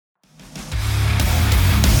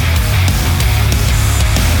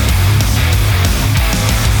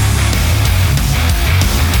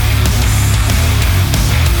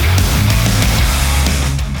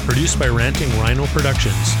Rhino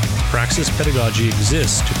Productions. Praxis Pedagogy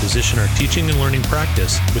exists to position our teaching and learning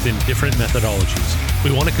practice within different methodologies.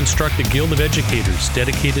 We want to construct a guild of educators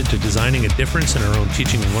dedicated to designing a difference in our own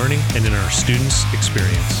teaching and learning and in our students'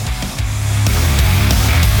 experience.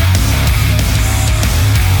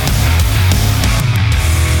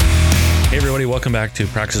 Hey everybody, welcome back to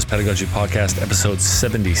Praxis Pedagogy Podcast, episode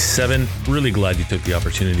 77. Really glad you took the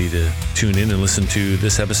opportunity to tune in and listen to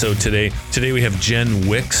this episode today. Today we have Jenn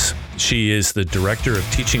Wicks. She is the Director of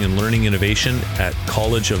Teaching and Learning Innovation at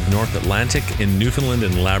College of North Atlantic in Newfoundland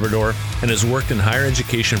and Labrador and has worked in higher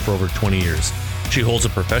education for over 20 years. She holds a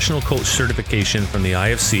professional coach certification from the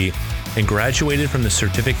IFC and graduated from the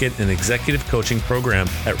Certificate in Executive Coaching program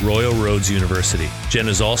at Royal Roads University. Jenn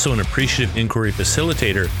is also an appreciative inquiry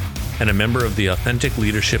facilitator and a member of the Authentic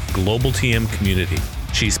Leadership Global TM community.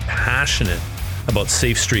 She's passionate about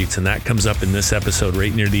safe streets, and that comes up in this episode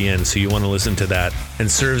right near the end, so you want to listen to that, and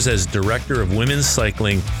serves as Director of Women's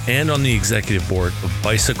Cycling and on the executive board of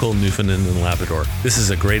Bicycle Newfoundland and Labrador. This is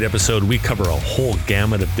a great episode. We cover a whole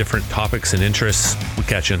gamut of different topics and interests. We'll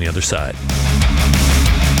catch you on the other side.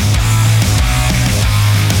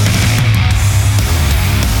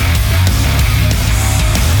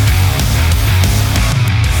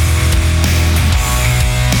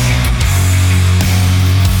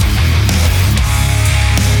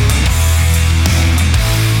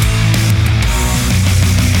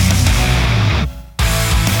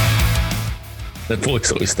 That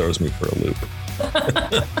voice always throws me for a loop.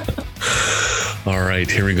 All right,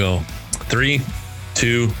 here we go. 3,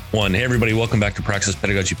 2, 1. Hey, everybody. Welcome back to Praxis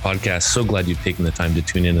Pedagogy Podcast. So glad you've taken the time to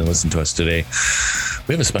tune in and listen to us today.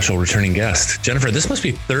 We have a special returning guest. Jennifer, this must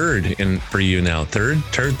be third for you now. Third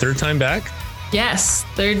time back? Yes.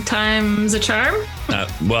 Third time's a charm.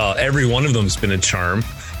 Well, every one of them's been a charm.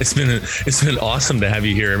 It's been awesome to have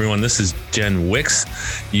you here, everyone. This is Jenn Wicks.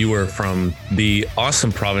 You are from the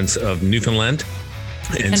awesome province of Newfoundland.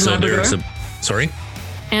 And so Labrador.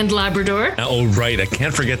 And Labrador. Oh, right. I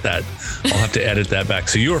can't forget that. I'll have to edit that back.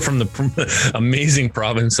 So you are from the amazing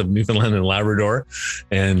province of Newfoundland and Labrador.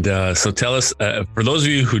 And so tell us, for those of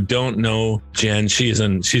you who don't know Jenn, she's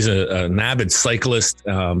an avid cyclist,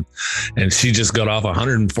 and she just got off a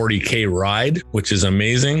 140K ride, which is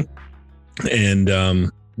amazing.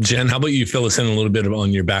 And Jenn, how about you fill us in a little bit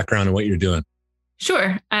on your background and what you're doing?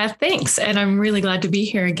 Sure. Thanks. And I'm really glad to be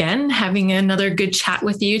here again, having another good chat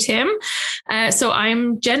with you, Tim. So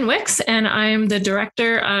I'm Jenn Wicks, and I'm the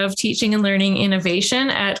Director of Teaching and Learning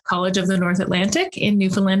Innovation at College of the North Atlantic in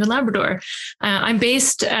Newfoundland and Labrador. I'm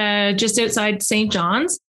based just outside St.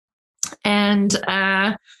 John's. And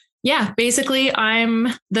basically I'm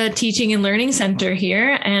the Teaching and Learning Center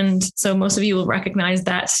here. And so most of you will recognize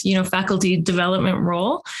that, faculty development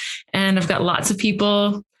role. And I've got lots of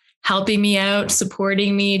people helping me out,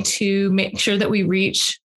 supporting me to make sure that we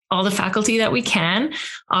reach all the faculty that we can,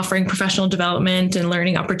 offering professional development and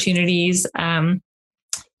learning opportunities.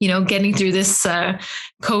 Getting through this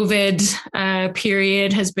COVID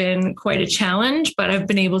period has been quite a challenge, but I've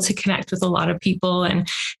been able to connect with a lot of people and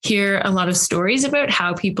hear a lot of stories about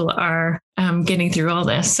how people are getting through all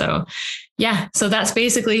this. So that's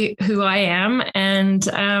basically who I am. And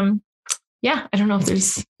I don't know if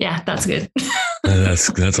that's good.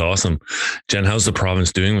 That's awesome. Jenn, how's the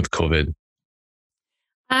province doing with COVID?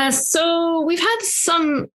 So we've had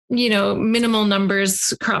some, minimal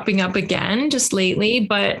numbers cropping up again just lately,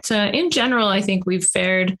 but in general, I think we've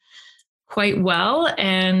fared quite well,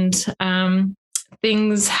 and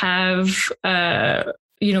things have,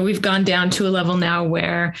 we've gone down to a level now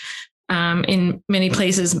where in many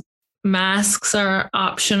places masks are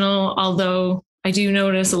optional, although I do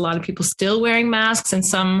notice a lot of people still wearing masks, and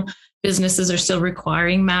some businesses are still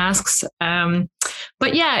requiring masks. But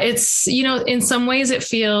it's, in some ways it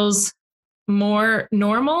feels more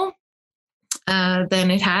normal than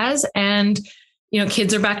it has. And,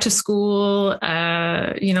 kids are back to school,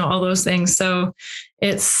 all those things. So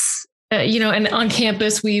it's, and on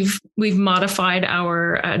campus, we've modified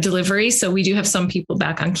our delivery. So we do have some people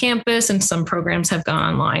back on campus, and some programs have gone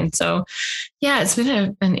online. So it's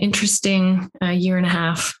been an interesting year and a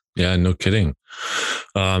half. Yeah, no kidding.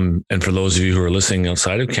 And for those of you who are listening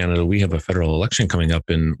outside of Canada, we have a federal election coming up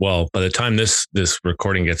by the time this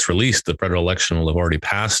recording gets released, the federal election will have already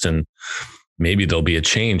passed, and maybe there'll be a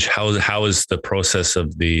change. How has the process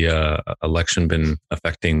of the election been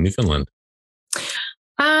affecting Newfoundland?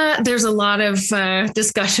 There's a lot of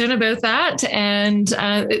discussion about that. And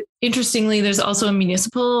interestingly, there's also a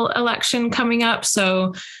municipal election coming up.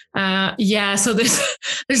 So so there's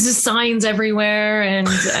just signs everywhere and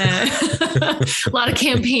a lot of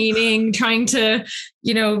campaigning, trying to,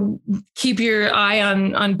 keep your eye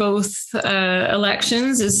on both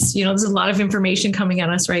elections. There's a lot of information coming at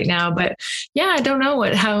us right now. But I don't know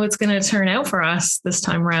how it's going to turn out for us this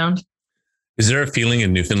time around. Is there a feeling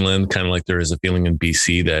in Newfoundland, kind of like there is a feeling in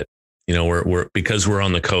BC, that, we're because we're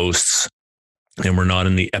on the coasts and we're not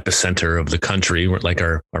in the epicenter of the country, we're like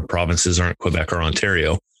our provinces aren't Quebec or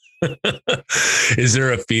Ontario. Is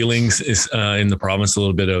there a feeling in the province a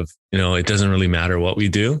little bit of, it doesn't really matter what we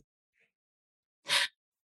do?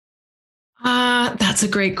 That's a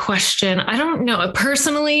great question. I don't know.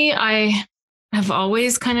 Personally, I have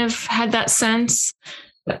always kind of had that sense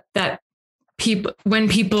that when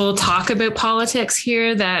people talk about politics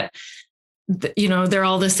here, that, they're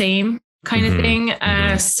all the same kind of thing.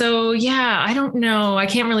 So I don't know. I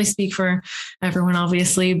can't really speak for everyone,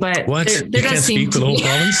 obviously, but there does seem to be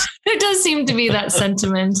there does seem to be that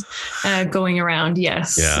sentiment going around.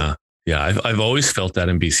 Yes. Yeah. I've always felt that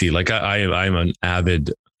in BC. Like I'm an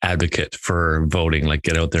avid advocate for voting. Like,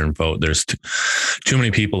 get out there and vote. There's too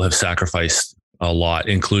many people have sacrificed a lot,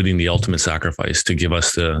 including the ultimate sacrifice, to give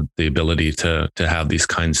us the ability to have these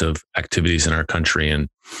kinds of activities in our country. And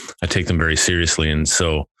I take them very seriously. And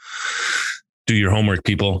so do your homework,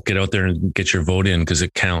 people. Get out there and get your vote in, because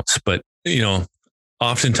it counts. But,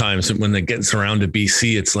 oftentimes when it gets around to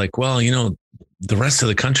BC, it's like, well, the rest of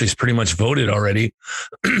the country's pretty much voted already.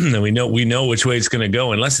 And we know which way it's going to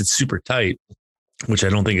go, unless it's super tight, which I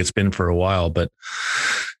don't think it's been for a while. But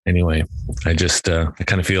anyway, I just, I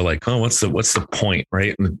kind of feel like, what's the point?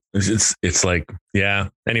 Right. And it's like,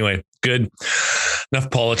 anyway, good. Enough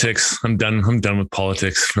politics. I'm done with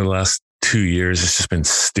politics for the last 2 years. It's just been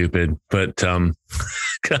stupid, but, good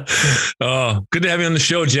to have you on the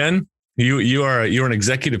show, Jen. You're an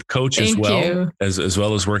executive coach as well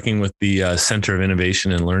as working with the Center of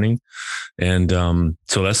Innovation and Learning. And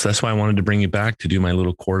so that's why I wanted to bring you back to do my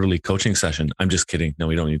little quarterly coaching session. I'm just kidding. No,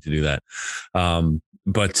 we don't need to do that.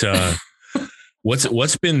 But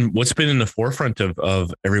what's been in the forefront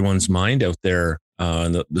of everyone's mind out there,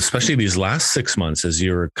 especially these last 6 months, as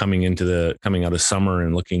you're coming out of summer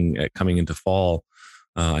and looking at coming into fall?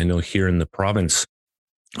 I know here in the province,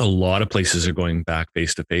 a lot of places are going back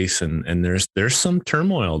face to face, and there's some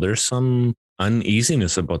turmoil. There's some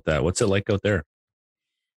uneasiness about that. What's it like out there?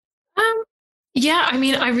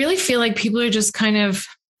 I really feel like people are just kind of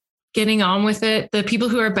getting on with it. The people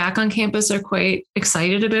who are back on campus are quite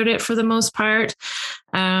excited about it for the most part.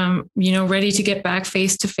 Ready to get back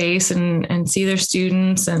face to face and see their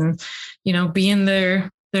students and, be in their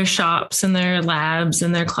shops and their labs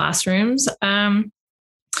and their classrooms.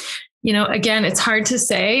 Again, it's hard to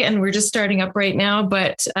say, and we're just starting up right now,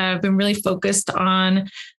 but I've been really focused on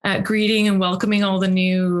greeting and welcoming all the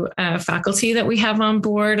new faculty that we have on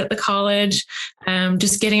board at the college,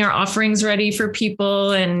 just getting our offerings ready for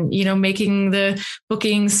people and, making the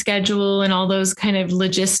booking schedule and all those kind of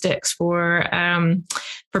logistics for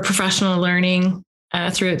professional learning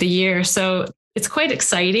throughout the year. So it's quite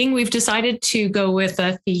exciting. We've decided to go with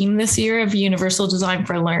a theme this year of universal design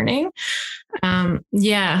for learning.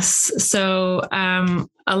 Yes. So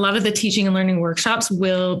a lot of the teaching and learning workshops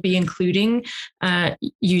will be including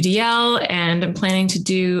UDL, and I'm planning to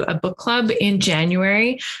do a book club in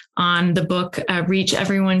January on the book Reach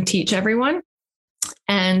Everyone, Teach Everyone.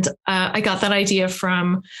 And I got that idea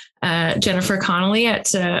from Jennifer Connolly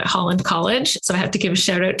at Holland College. So I have to give a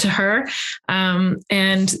shout out to her.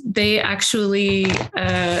 And they actually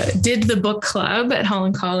did the book club at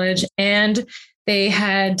Holland College, and they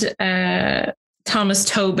had Thomas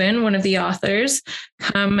Tobin, one of the authors,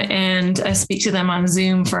 come and speak to them on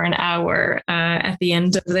Zoom for an hour at the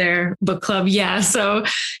end of their book club. Yeah. So,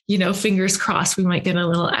 fingers crossed, we might get a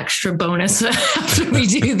little extra bonus after we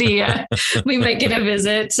do we might get a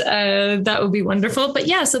visit. That would be wonderful. But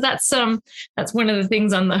yeah, so that's one of the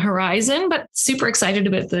things on the horizon, but super excited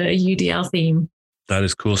about the UDL theme. That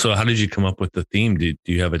is cool. So how did you come up with the theme? Do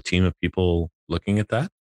you have a team of people looking at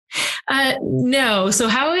that? No. So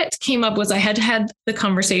how it came up was I had the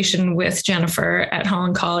conversation with Jennifer at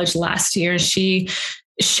Holland College last year. She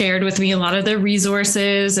shared with me a lot of the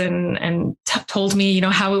resources and told me,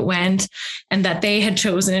 how it went and that they had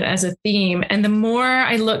chosen it as a theme. And the more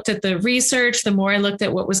I looked at the research, the more I looked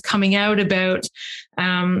at what was coming out about,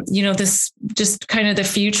 this just kind of the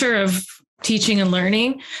future of teaching and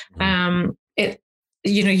learning,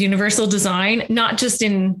 universal design, not just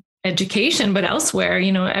in education, but elsewhere,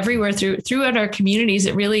 everywhere throughout our communities,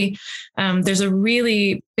 it really, there's a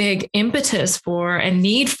really big impetus for and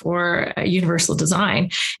need for universal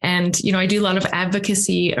design. And, I do a lot of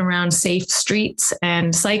advocacy around safe streets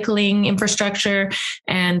and cycling infrastructure.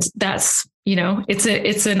 And that's,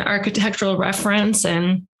 it's an architectural reference,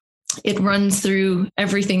 and it runs through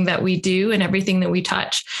everything that we do and everything that we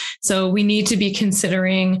touch. So we need to be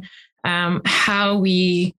considering how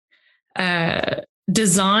we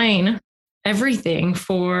design everything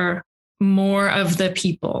for more of the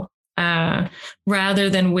people, rather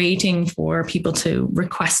than waiting for people to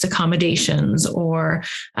request accommodations or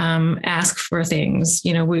ask for things.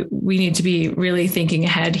 We need to be really thinking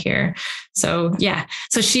ahead here. So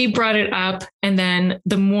she brought it up. And then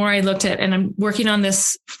the more I looked at, and I'm working on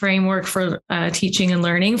this framework for teaching and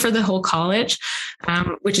learning for the whole college,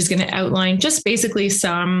 which is going to outline just basically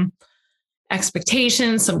some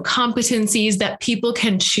expectations, some competencies that people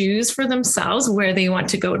can choose for themselves where they want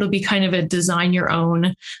to go. It'll be kind of a design your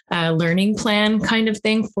own learning plan kind of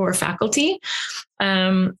thing for faculty.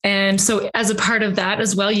 And so as a part of that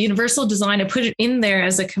as well, universal design, I put it in there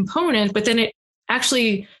as a component, but then it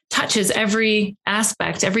actually touches every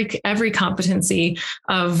aspect, every competency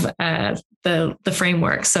of the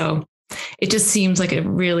framework. So it just seems like a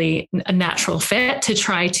natural fit to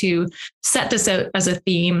try to set this out as a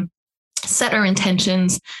theme, set our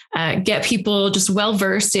intentions, get people just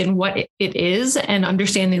well-versed in what it is and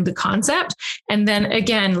understanding the concept. And then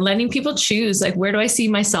again, letting people choose, like, where do I see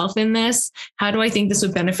myself in this? How do I think this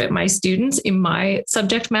would benefit my students in my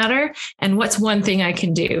subject matter? And what's one thing I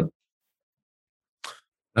can do?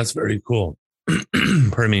 That's very cool.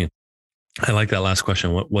 Pardon me. I like that last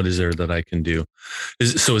question. What is there that I can do?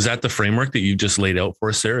 Is that the framework that you just laid out for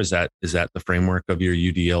us there? Is that the framework of your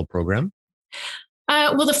UDL program?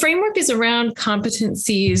 Well, the framework is around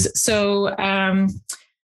competencies. So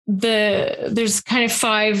there's kind of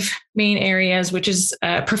 5 main areas, which is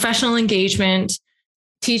professional engagement,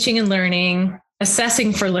 teaching and learning,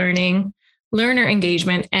 assessing for learning, learner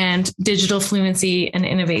engagement, and digital fluency and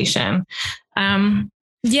innovation.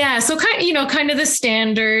 So kind of the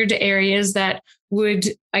standard areas that would,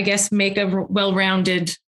 I guess, make a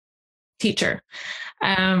well-rounded teacher.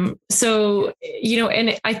 And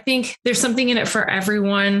I think there's something in it for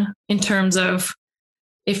everyone in terms of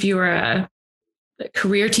if you're a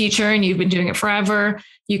career teacher and you've been doing it forever,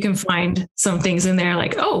 you can find some things in there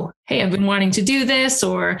like, oh, hey, I've been wanting to do this,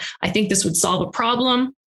 or I think this would solve a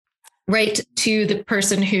problem, right? To the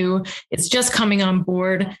person who is just coming on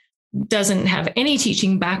board, doesn't have any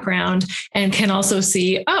teaching background, and can also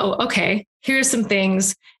see, oh, okay, here's some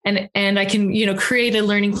things. And I can, create a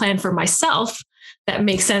learning plan for myself that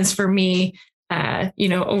makes sense for me,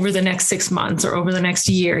 over the next 6 months or over the next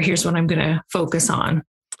year. Here's what I'm going to focus on.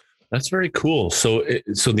 That's very cool.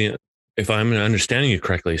 If I'm understanding you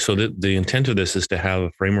correctly, so the intent of this is to have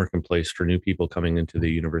a framework in place for new people coming into the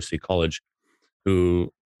university college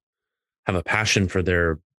who have a passion for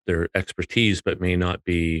their expertise, but may not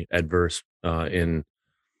be adverse in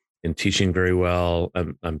teaching very well.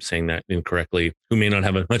 I'm saying that incorrectly. Who may not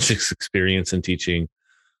have much experience in teaching.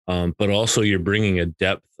 But also you're bringing a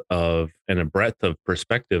depth of and a breadth of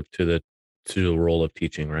perspective to the role of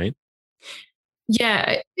teaching, right?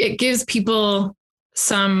 Yeah, it gives people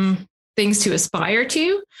some things to aspire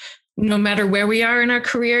to, no matter where we are in our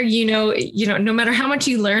career. No matter how much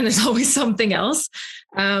you learn, there's always something else.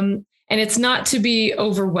 And it's not to be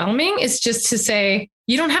overwhelming. It's just to say,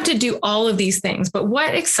 you don't have to do all of these things, but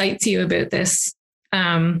what excites you about this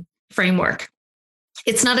framework?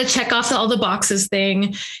 It's not a check off all the boxes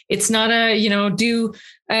thing. It's not do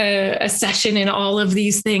a session in all of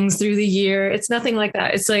these things through the year. It's nothing like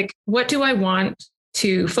that. It's like, what do I want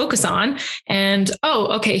to focus on? And,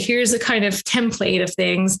 okay, here's a kind of template of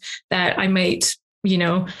things that I might,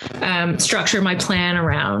 structure my plan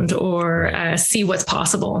around or see what's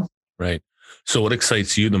possible. Right. So what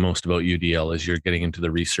excites you the most about UDL as you're getting into the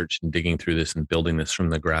research and digging through this and building this from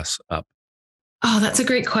the grass up? Oh, that's a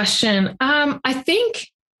great question. I think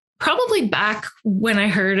probably back when I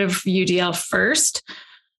heard of UDL first,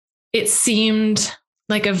 it seemed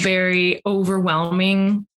like a very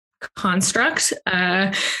overwhelming construct,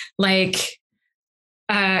 in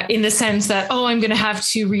the sense that, I'm going to have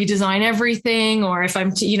to redesign everything. Or if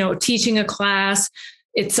I'm, teaching a class,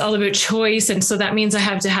 it's all about choice. And so that means I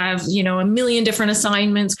have to have, a million different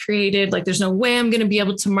assignments created. Like there's no way I'm going to be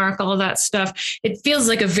able to mark all that stuff. It feels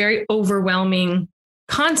like a very overwhelming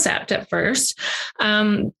concept at first.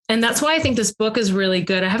 And that's why I think this book is really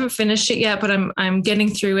good. I haven't finished it yet, but I'm getting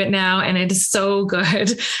through it now, and it is so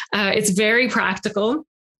good. It's very practical.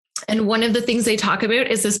 And one of the things they talk about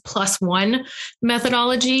is this +1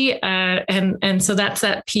 methodology. And so that's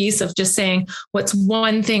that piece of just saying, what's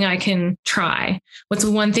one thing I can try? What's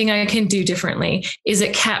one thing I can do differently? Is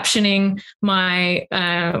it captioning my,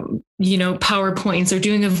 PowerPoints or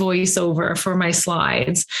doing a voiceover for my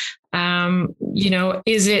slides?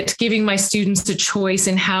 Is it giving my students a choice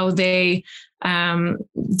in how they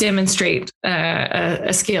demonstrate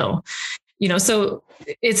a skill? So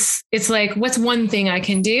it's like, what's one thing I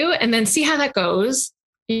can do, and then see how that goes,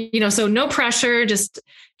 so no pressure, just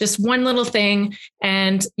one little thing,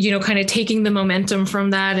 and, kind of taking the momentum from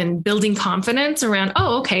that and building confidence around,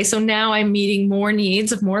 oh, okay, so now I'm meeting more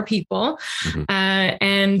needs of more people. Mm-hmm.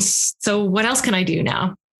 And so what else can I do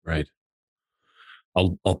now? Right.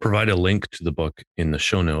 I'll provide a link to the book in the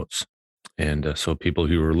show notes. And so people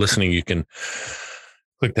who are listening, you can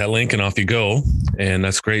click that link and off you go. And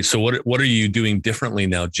that's great. So what are you doing differently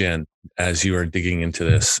now, Jenn, as you are digging into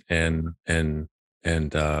this and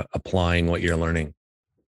applying what you're learning?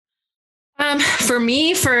 For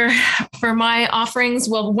me, for my offerings,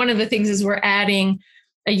 well, one of the things is we're adding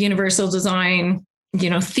a universal design,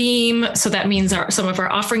 theme. So that means some of our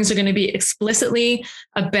offerings are going to be explicitly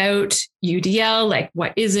about UDL, like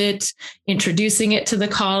what is it, introducing it to the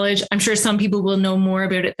college. I'm sure some people will know more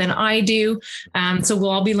about it than I do. So we'll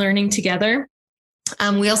all be learning together.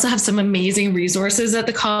 We also have some amazing resources at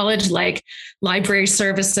the college, like library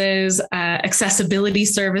services, accessibility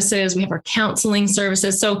services. We have our counseling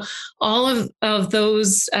services. So all of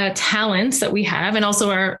those talents that we have, and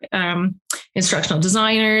also our instructional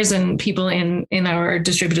designers and people in our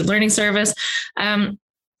distributed learning service.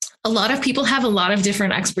 A lot of people have a lot of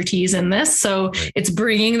different expertise in this. So it's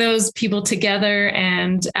bringing those people together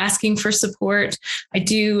and asking for support.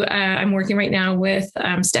 I'm working right now with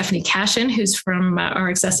Stephanie Cashin, who's from our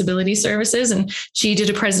accessibility services. And she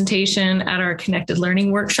did a presentation at our connected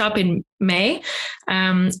learning workshop in May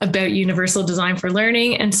about universal design for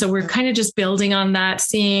learning. And so we're kind of just building on that,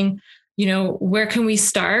 seeing, where can we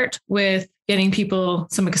start with getting people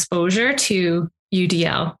some exposure to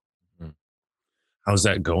UDL. How's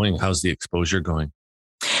that going? How's the exposure going?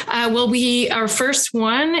 Well, our first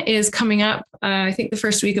one is coming up. I think the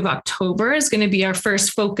first week of October is going to be our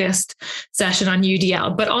first focused session on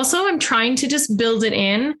UDL, but also I'm trying to just build it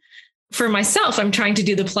in for myself. I'm trying to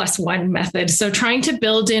do the +1 method. So trying to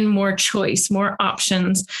build in more choice, more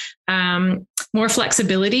options, more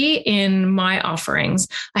flexibility in my offerings.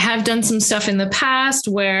 I have done some stuff in the past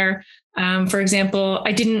where, for example,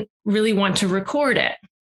 I didn't really want to record it,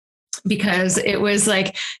 because it was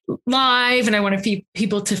like live and I want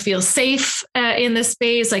people to feel safe in this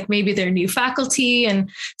space, like maybe they're new faculty. And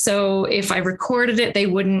so if I recorded it, they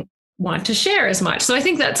wouldn't want to share as much. So I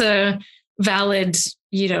think that's a valid,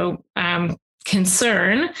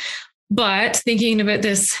 concern. But thinking about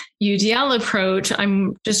this UDL approach,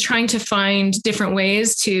 I'm just trying to find different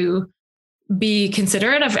ways to be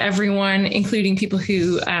considerate of everyone, including people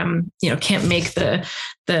who, can't make the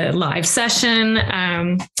live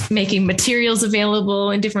session, making materials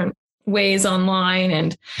available in different ways online.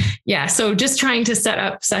 And so just trying to set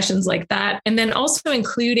up sessions like that. And then also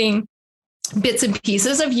including bits and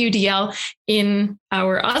pieces of UDL in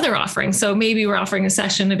our other offerings. So maybe we're offering a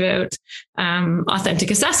session about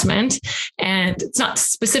authentic assessment, and it's not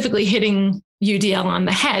specifically hitting UDL on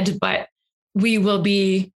the head, but we will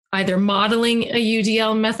be either modeling a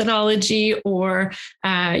UDL methodology or,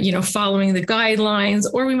 following the guidelines,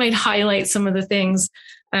 or we might highlight some of the things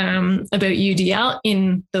about UDL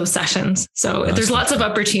in those sessions. So there's lots of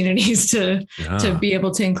opportunities to be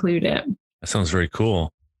able to include it. That sounds very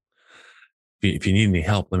cool. If you need any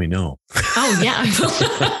help, let me know. Oh yeah.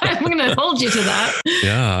 I'm going to hold you to that.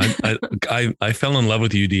 Yeah. I fell in love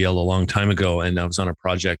with UDL a long time ago, and I was on a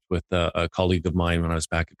project with a colleague of mine when I was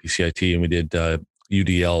back at PCIT, and we did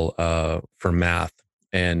UDL for math.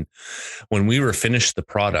 And when we were finished the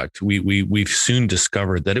product, we've soon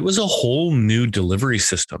discovered that it was a whole new delivery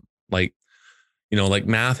system. Like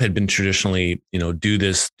math had been traditionally, do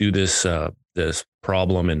this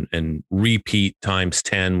problem and repeat times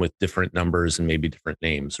 10 with different numbers and maybe different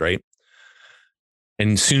names, right?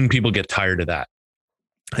 And soon people get tired of that.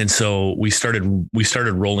 And so we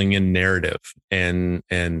started rolling in narrative and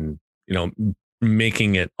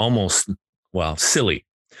making it almost silly,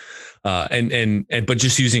 but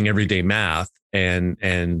just using everyday math and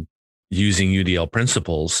using UDL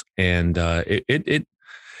principles. And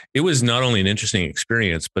it was not only an interesting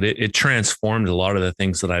experience, but it transformed a lot of the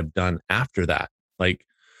things that I've done after that. Like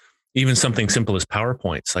even something simple as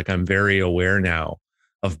PowerPoints. Like I'm very aware now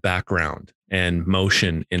of background and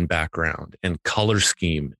motion in background and color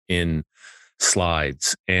scheme in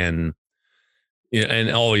slides. And Yeah,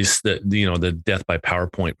 and always the death by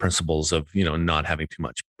PowerPoint principles of, not having too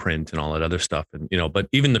much print and all that other stuff. And, but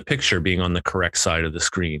even the picture being on the correct side of the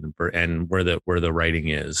screen and where the writing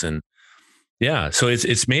is. And yeah, so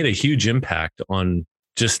it's made a huge impact on,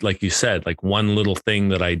 just like you said, like one little thing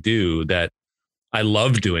that I do that I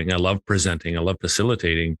love doing. I love presenting. I love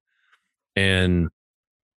facilitating, and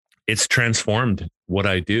it's transformed what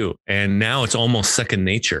I do. And now it's almost second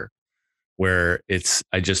nature, where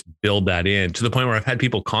I just build that in to the point where I've had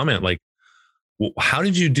people comment like, well, how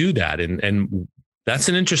did you do that? And that's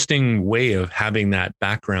an interesting way of having that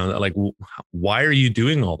background. Like, why are you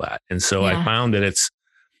doing all that? And so I found that it's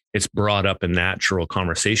brought up a natural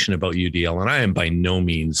conversation about UDL, and I am by no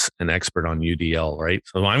means an expert on UDL. Right.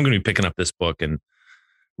 So I'm going to be picking up this book and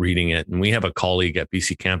reading it. And we have a colleague at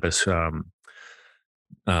BC campus,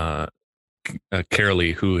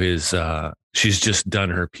 Carolee, who is, she's just done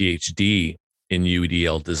her PhD in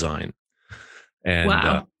UDL design. And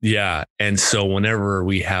wow. And so whenever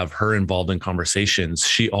we have her involved in conversations,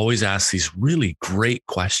 she always asks these really great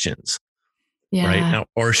questions. Yeah. Right now,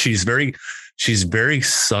 or she's very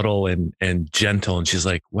subtle and gentle. And she's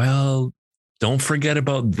like, well, don't forget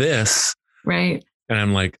about this. Right. And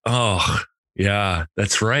I'm like, oh yeah,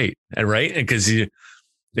 that's right. Right. Because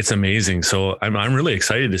it's amazing. So I'm really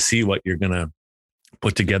excited to see what you're going to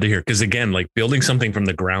put together here. Because again, like building something from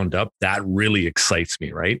the ground up, that really excites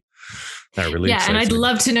me. Right. That really excites and I'd me.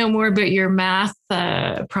 love to know more about your math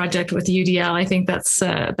project with UDL. I think that's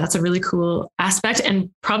a really cool aspect, and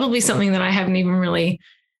probably something that I haven't even really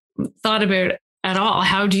thought about at all.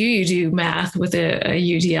 How do you do math with a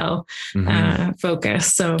UDL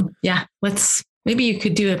focus? So yeah, maybe you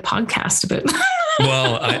could do a podcast about that.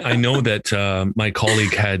 Well, I know that my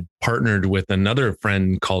colleague had partnered with another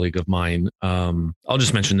colleague of mine. I'll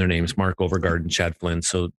just mention their names, Mark Overgaard and Chad Flynn.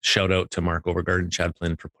 So shout out to Mark Overgaard and Chad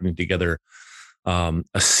Flynn for putting together a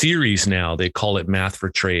series now. They call it Math for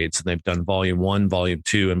Trades. And they've done volume 1, volume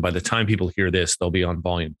 2. And by the time people hear this, they'll be on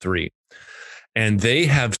volume 3. And they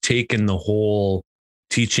have taken the whole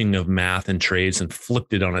teaching of math and trades and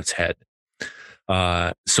flipped it on its head.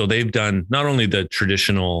 So they've done not only the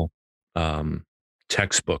traditional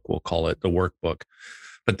textbook, we'll call it the workbook,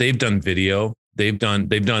 but they've done video, they've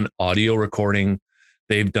done audio recording,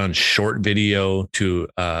 they've done short video to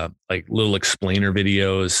like little explainer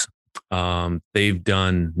videos. They've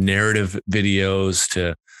done narrative videos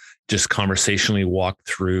to just conversationally walk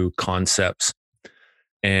through concepts.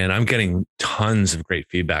 And I'm getting tons of great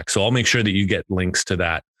feedback. So I'll make sure that you get links to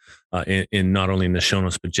that in not only in the show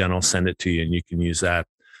notes, but Jen will send it to you and you can use that.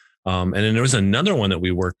 And then there was another one that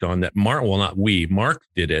we worked on that Mark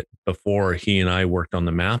did it before he and I worked on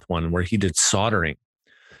the math one, where he did soldering.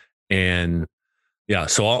 And yeah,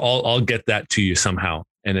 so I'll get that to you somehow.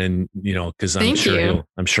 And then, cause I'm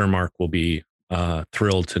sure Mark will be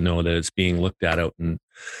thrilled to know that it's being looked at out in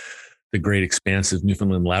the great expanse of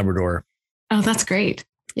Newfoundland, Labrador. Oh, that's great.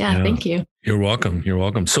 Yeah. Thank you. You're welcome. You're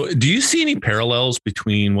welcome. So do you see any parallels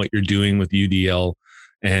between what you're doing with UDL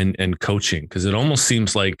and coaching? Because it almost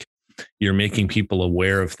seems like you're making people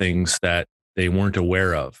aware of things that they weren't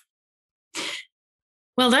aware of.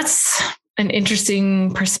 Well, that's an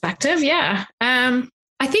interesting perspective. Yeah.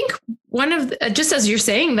 I think one of just as you're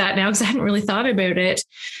saying that now, because I hadn't really thought about it,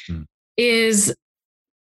 is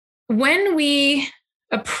when we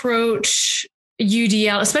approach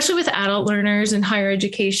UDL, especially with adult learners in higher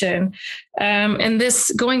education, and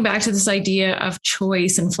this going back to this idea of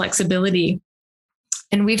choice and flexibility.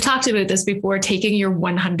 And we've talked about this before, taking your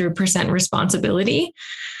 100% responsibility.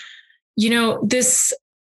 This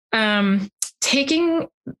taking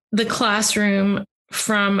the classroom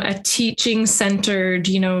from a teaching centered,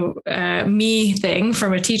 me thing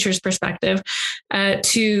from a teacher's perspective,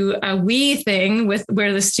 to a we thing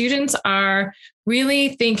where the students are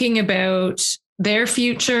really thinking about their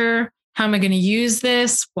future. How am I going to use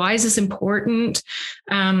this? Why is this important?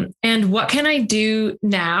 And what can I do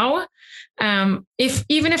now?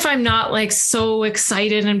 Even if I'm not like so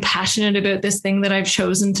excited and passionate about this thing that I've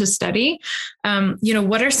chosen to study,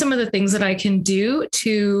 what are some of the things that I can do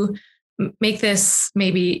to make this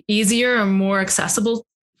maybe easier or more accessible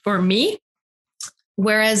for me?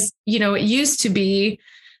 Whereas, it used to be,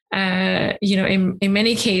 in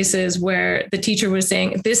many cases where the teacher was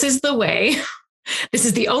saying, this is the way, this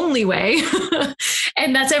is the only way.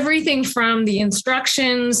 And that's everything from the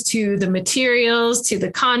instructions to the materials, to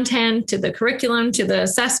the content, to the curriculum, to the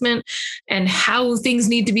assessment, and how things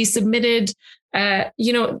need to be submitted.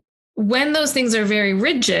 When those things are very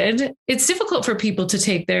rigid, it's difficult for people to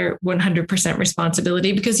take their 100%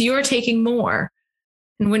 responsibility because you're taking more.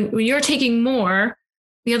 And when you're taking more,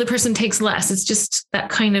 the other person takes less. It's just that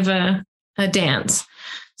kind of a a dance.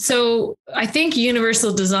 So I think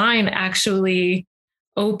universal design actually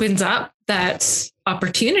opens up that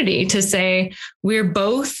opportunity to say, we're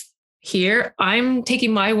both here. I'm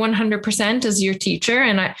taking my 100% as your teacher,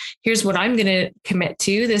 and here's what I'm going to commit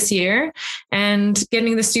to this year, and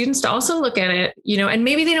getting the students to also look at it, and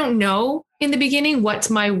maybe they don't know in the beginning, what's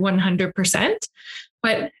my 100%,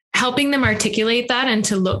 but helping them articulate that and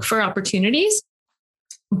to look for opportunities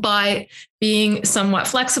by being somewhat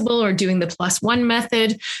flexible or doing the +1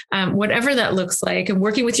 method, whatever that looks like, and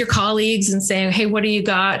working with your colleagues and saying, hey, what do you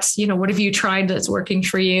got? What have you tried that's working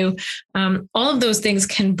for you? All of those things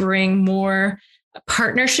can bring more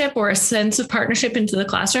partnership or a sense of partnership into the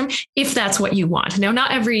classroom, if that's what you want. Now,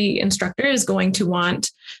 not every instructor is going to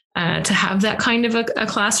want to have that kind of a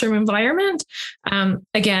classroom environment.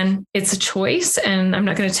 Again, it's a choice, and I'm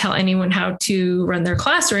not going to tell anyone how to run their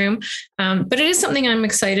classroom, but it is something I'm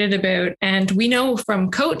excited about. And we know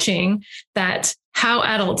from coaching that how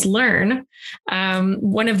adults learn,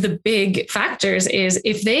 one of the big factors is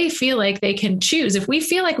if they feel like they can choose. If we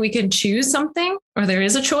feel like we can choose something, or there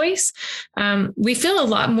is a choice, we feel a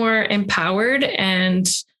lot more empowered and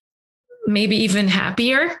maybe even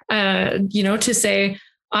happier, to say,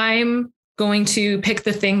 I'm going to pick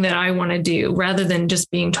the thing that I want to do, rather than just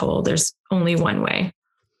being told there's only one way.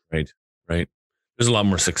 Right. There's a lot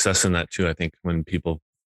more success in that too, I think, when people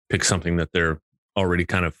pick something that they're already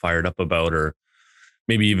kind of fired up about, or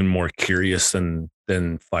maybe even more curious than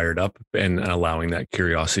fired up, and allowing that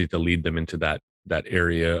curiosity to lead them into that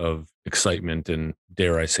area of excitement and,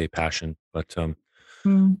 dare I say, passion. But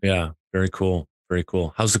yeah, very cool. Very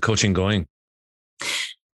cool. How's the coaching going?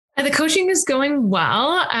 The coaching is going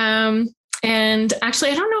well. And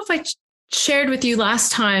actually, I don't know if I shared with you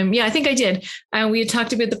last time. Yeah, I think I did. We had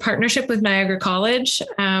talked about the partnership with Niagara College,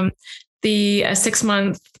 the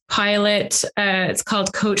 6-month pilot. It's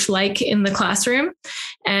called Coach Like in the Classroom.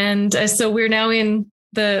 And so we're now in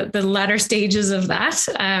the latter stages of that,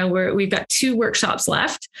 where we've got 2 workshops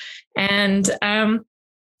left, and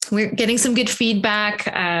we're getting some good feedback.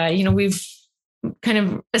 We've kind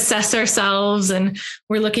of assessed ourselves, and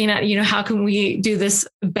we're looking at, how can we do this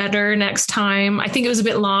better next time? I think it was a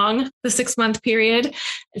bit long, the 6-month period,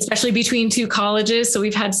 especially between 2 colleges. So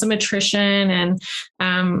we've had some attrition, and,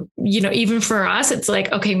 even for us, it's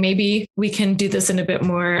like, okay, maybe we can do this in a bit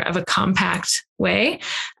more of a compact way.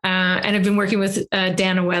 And I've been working with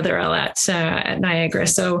Dana Wetherell at Niagara.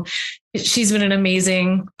 So she's been an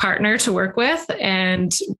amazing partner to work with,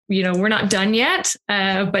 and, we're not done yet,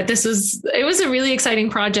 but it was a really exciting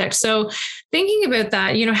project. So thinking about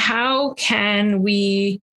that, how can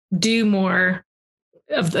we do more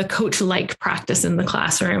of the coach-like practice in the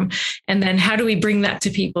classroom? And then how do we bring that to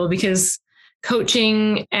people? Because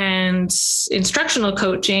coaching and instructional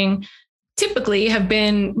coaching typically have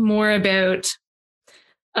been more about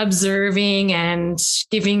observing and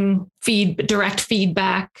giving direct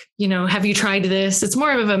feedback. Have you tried this? It's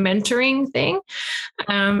more of a mentoring thing.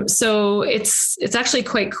 So it's actually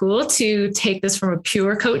quite cool to take this from a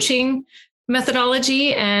pure coaching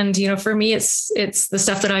methodology. And, for me, it's the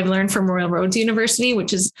stuff that I've learned from Royal Roads University,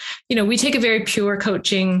 which is, we take a very pure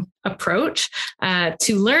coaching approach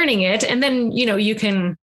to learning it. And then, you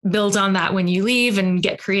can build on that when you leave and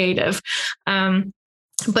get creative.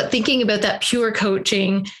 But thinking about that pure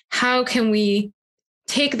coaching, how can we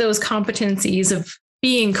take those competencies of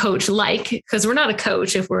being coach-like, because we're not a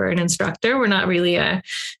coach if we're an instructor, we're not really a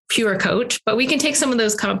pure coach, but we can take some of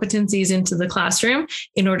those competencies into the classroom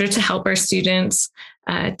in order to help our students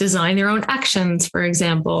design their own actions, for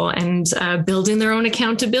example, and build in their own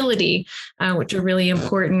accountability, which are really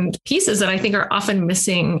important pieces that I think are often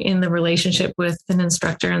missing in the relationship with an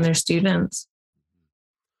instructor and their students.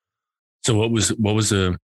 So what was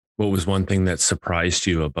one thing that surprised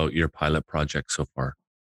you about your pilot project so far?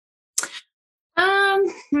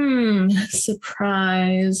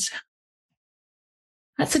 Surprise.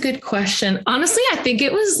 That's a good question. Honestly, I think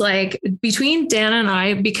it was like between Dana and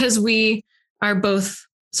I, because we are both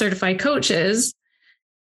certified coaches,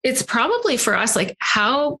 it's probably for us like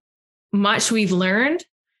how much we've learned,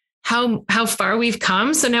 how far we've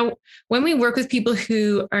come. So now when we work with people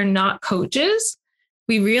who are not coaches,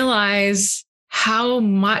 we realize how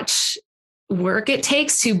much work it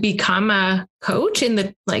takes to become a coach in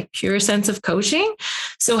the pure sense of coaching.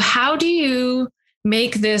 So how do you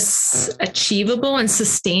make this achievable and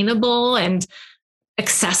sustainable and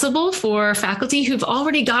accessible for faculty who've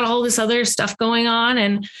already got all this other stuff going on,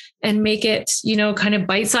 and make it, kind of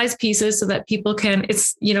bite-sized pieces so that people can,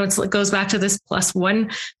 it goes back to this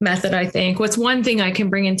 +1 method. I think what's one thing I can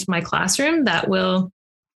bring into my classroom that will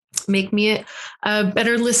make me a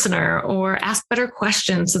better listener or ask better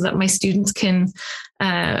questions so that my students can,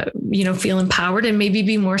 feel empowered and maybe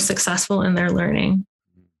be more successful in their learning.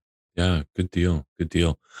 Yeah, good deal. Good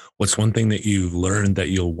deal. What's one thing that you've learned that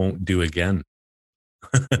you won't do again?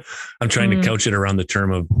 I'm trying to couch it around the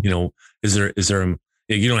term of, is there,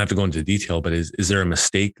 you don't have to go into detail, but is there a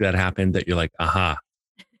mistake that happened that you're like, aha?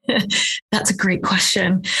 That's a great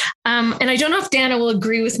question. And I don't know if Dana will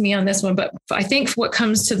agree with me on this one, but I think what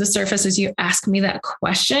comes to the surface as you ask me that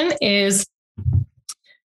question is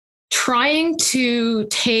trying to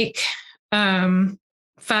take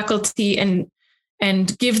faculty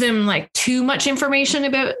and give them like too much information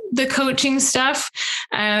about the coaching stuff.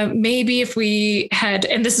 Maybe if we had,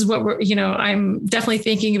 and this is what I'm definitely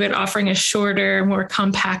thinking about offering a shorter, more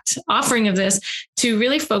compact offering of this to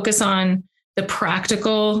really focus on the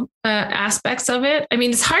practical aspects of it. I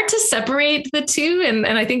mean, it's hard to separate the two. And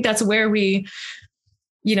I think that's where we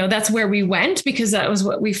went because that was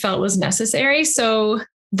what we felt was necessary. So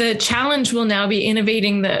the challenge will now be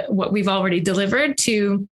innovating what we've already delivered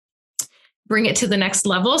to bring it to the next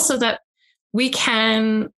level so that we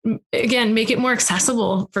can, again, make it more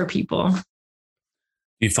accessible for people.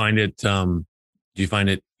 Do you find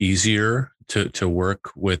it easier to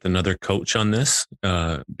work with another coach on this?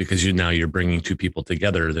 Because you're bringing two people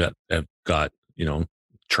together that have got,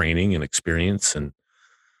 training and experience and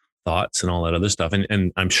thoughts and all that other stuff.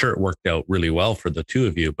 And I'm sure it worked out really well for the two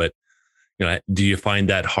of you, but, do you find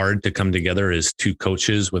that hard to come together as two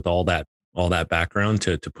coaches with all that background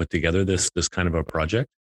to put together this kind of a project?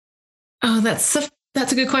 Oh, that's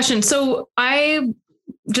a good question. So I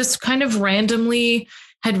just kind of randomly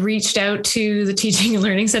had reached out to the Teaching and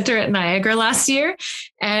Learning Center at Niagara last year,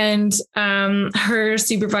 and her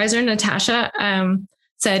supervisor, Natasha,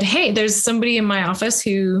 said, "Hey, there's somebody in my office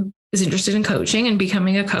who is interested in coaching and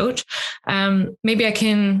becoming a coach. Maybe I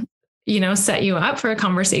can, set you up for a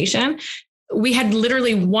conversation." We had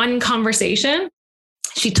literally one conversation.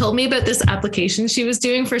 She told me about this application she was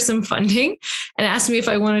doing for some funding and asked me if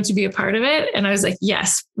I wanted to be a part of it. And I was like,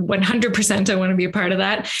 yes, 100% I want to be a part of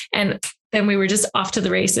that. And then we were just off to the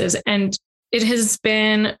races. And it has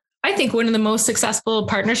been, I think, one of the most successful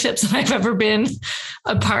partnerships that I've ever been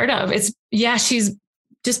a part of. She's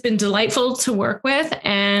just been delightful to work with.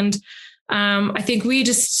 And I think we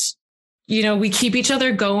just, we keep each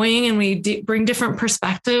other going and we bring different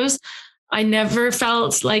perspectives. I never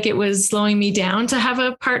felt like it was slowing me down to have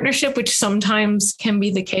a partnership, which sometimes can be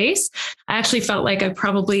the case. I actually felt like I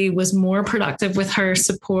probably was more productive with her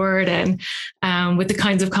support and with the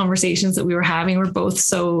kinds of conversations that we were having. We're both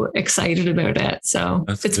so excited about it. So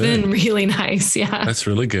it's been really nice. Yeah. That's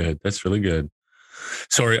really good. That's really good.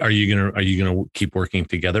 So are you gonna keep working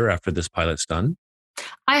together after this pilot's done?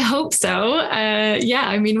 I hope so.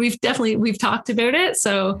 I mean, we've talked about it.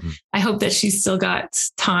 So I hope that she's still got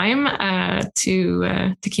time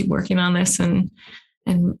to keep working on this and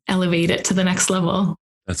elevate it to the next level.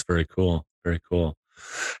 That's very cool. Very cool.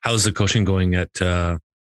 How's the coaching going at the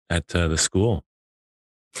school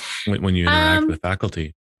when you interact with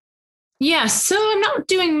faculty? Yeah, so I'm not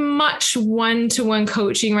doing much one-to-one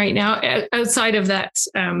coaching right now outside of that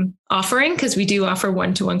offering, because we do offer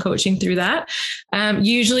one-to-one coaching through that.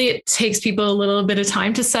 Usually it takes people a little bit of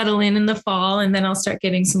time to settle in the fall, and then I'll start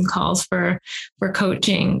getting some calls for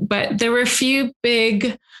coaching. But there were a few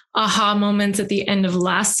big aha moments at the end of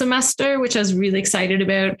last semester, which I was really excited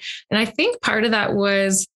about. And I think part of that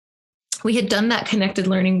was we had done that connected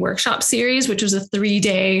learning workshop series, which was a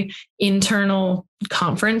 3-day internal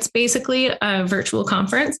conference, basically a virtual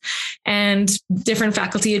conference, and different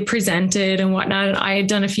faculty had presented and whatnot. And I had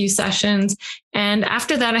done a few sessions. And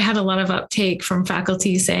after that, I had a lot of uptake from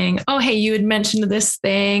faculty saying, "Oh, hey, you had mentioned this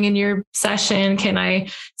thing in your session. Can I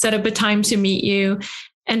set up a time to meet you?"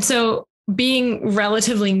 And so being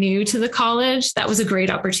relatively new to the college, that was a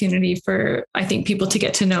great opportunity for, I think, people to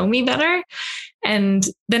get to know me better. And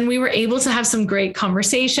then we were able to have some great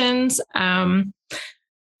conversations.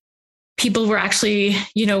 People were actually,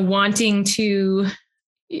 wanting to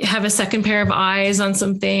have a second pair of eyes on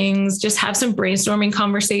some things, just have some brainstorming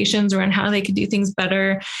conversations around how they could do things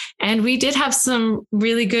better. And we did have some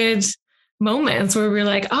really good moments where we were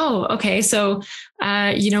like, oh, okay. So,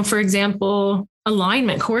 for example,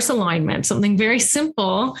 course alignment, something very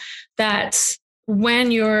simple that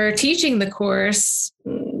when you're teaching the course,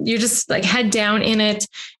 you're just like head down in it.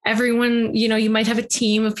 Everyone, you might have a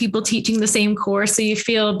team of people teaching the same course, so you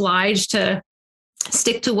feel obliged to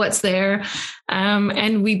stick to what's there.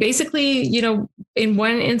 And we basically, in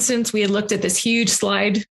one instance, we had looked at this huge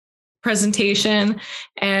slide presentation.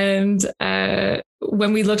 And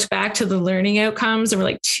when we looked back to the learning outcomes, there were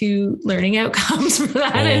like 2 learning outcomes for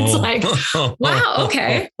that. And it's like, wow,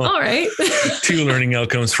 okay, all right. 2 learning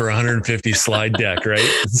outcomes for 150 slide deck, right?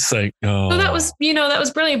 It's like, So that was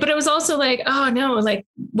brilliant. But it was also like, oh no, like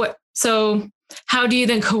what? So how do you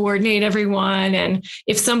then coordinate everyone? And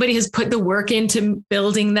if somebody has put the work into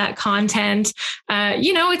building that content,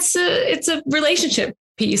 it's a relationship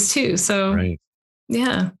piece too. So right.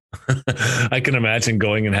 Yeah. I can imagine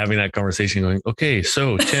going and having that conversation going, okay,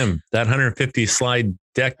 so Tim, that 150 slide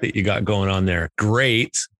deck that you got going on there,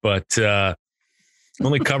 great, but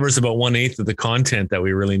only covers about 1/8 of the content that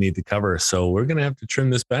we really need to cover. So we're going to have to trim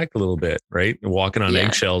this back a little bit, right? Walking on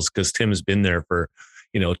eggshells, because Tim's been there for,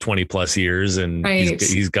 20 plus years, and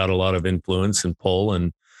he's got a lot of influence and pull,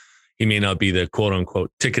 and he may not be the quote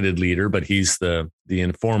unquote ticketed leader, but he's the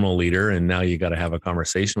informal leader. And now you got to have a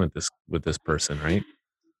conversation with this person, right?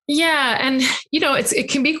 Yeah. And, it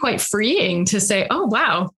can be quite freeing to say, oh,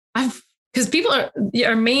 wow, because people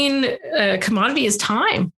our main commodity is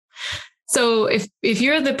time. So if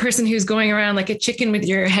you're the person who's going around like a chicken with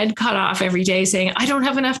your head cut off every day saying, I don't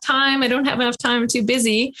have enough time, I'm too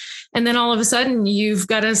busy. And then all of a sudden you've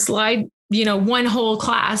got a slide, one whole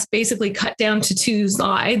class basically cut down to 2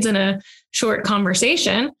 slides in a short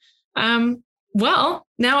conversation. Well,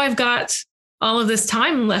 now I've got all of this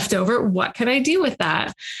time left over. What can I do with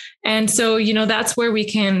that? And so, that's where we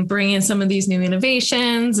can bring in some of these new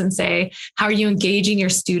innovations and say, how are you engaging your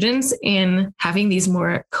students in having these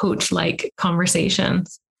more coach-like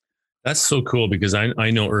conversations? That's so cool, because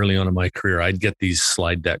I know early on in my career, I'd get these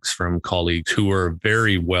slide decks from colleagues who were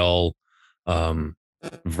very well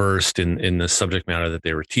versed in the subject matter that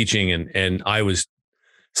they were teaching. And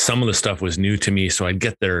some of the stuff was new to me. So I'd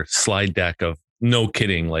get their slide deck of, no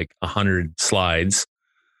kidding, like 100 slides.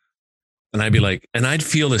 And I'd be like, and I'd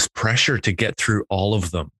feel this pressure to get through all of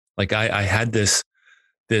them. Like I had this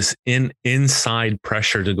inside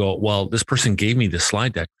pressure to go, well, this person gave me the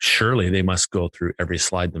slide deck. Surely they must go through every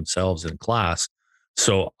slide themselves in class.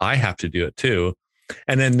 So I have to do it too.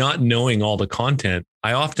 And then not knowing all the content,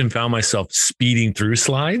 I often found myself speeding through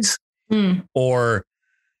slides or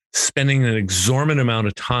spending an exorbitant amount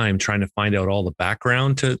of time trying to find out all the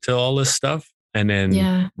background to all this stuff. And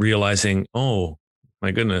then realizing, oh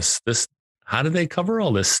my goodness, how did they cover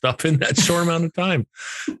all this stuff in that short amount of time?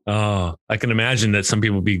 I can imagine that some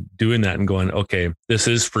people will be doing that and going, okay, this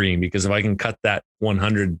is freeing, because if I can cut that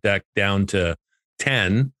 100 deck down to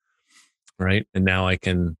 10, right? And now I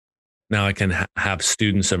can have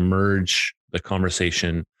students emerge the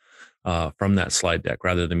conversation from that slide deck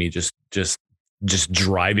rather than me just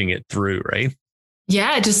driving it through, right?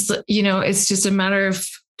 Yeah, it's just a matter of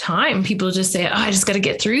time. People just say, oh, I just got to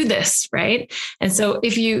get through this, right? And so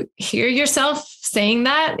if you hear yourself saying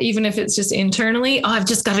that, even if it's just internally, oh, I've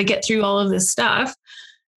just got to get through all of this stuff,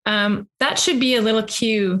 that should be a little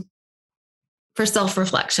cue for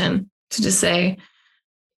self-reflection to just say,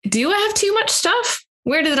 do I have too much stuff?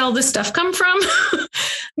 Where did all this stuff come from?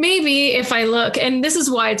 Maybe if I look, and this is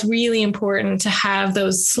why it's really important to have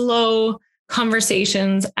those slow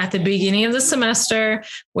conversations at the beginning of the semester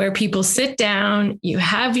where people sit down, you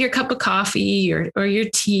have your cup of coffee or your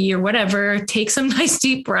tea or whatever, take some nice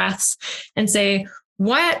deep breaths and say,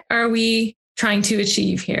 what are we trying to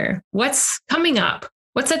achieve here? What's coming up?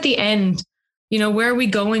 What's at the end? Where are we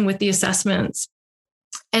going with the assessments?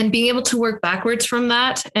 And being able to work backwards from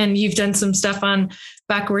that. And you've done some stuff on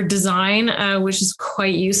backward design, which is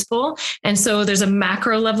quite useful. And so there's a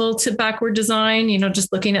macro level to backward design,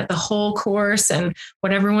 just looking at the whole course and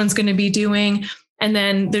what everyone's going to be doing. And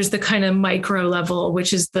then there's the kind of micro level,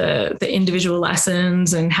 which is the individual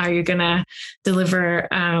lessons and how you're going to deliver,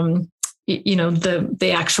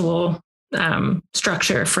 the actual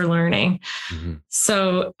structure for learning. Mm-hmm.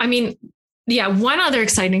 So, one other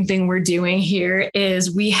exciting thing we're doing here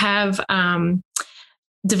is we have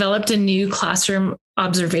developed a new classroom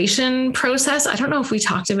observation process. I don't know if we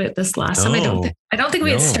talked about this last time. I don't think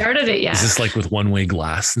we had started it yet. Is this like with one-way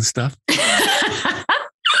glass and stuff?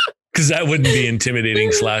 Because that wouldn't be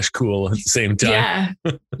intimidating / cool at the same time.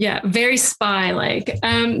 Yeah. Very spy-like.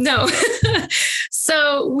 No.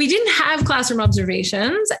 So we didn't have classroom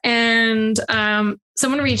observations, and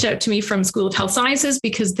someone reached out to me from School of Health Sciences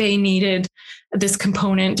because they needed this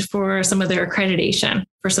component for some of their accreditation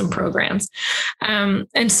for some programs.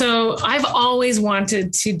 And so I've always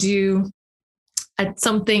wanted to do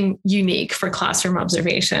something unique for classroom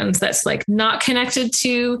observations that's like not connected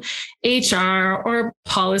to HR or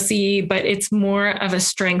policy, but it's more of a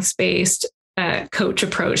strengths-based coach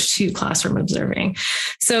approach to classroom observing.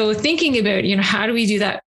 So thinking about, how do we do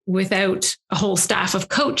that without a whole staff of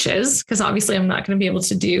coaches, because obviously I'm not going to be able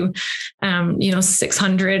to do,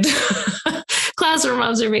 600 classroom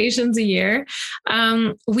observations a year.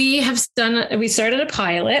 We started a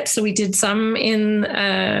pilot. So we did some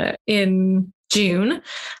in June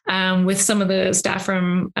with some of the staff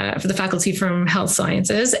for the faculty from health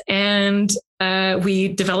sciences. And we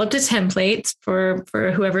developed a template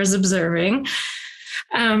for whoever is observing.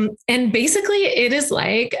 And basically it is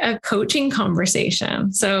like a coaching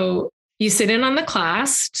conversation. So you sit in on the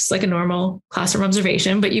class, just like a normal classroom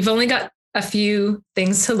observation, but you've only got a few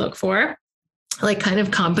things to look for, like kind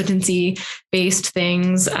of competency based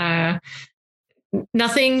things.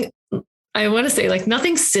 Nothing, I want to say like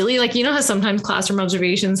nothing silly. Like, you know how sometimes classroom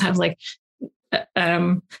observations have like,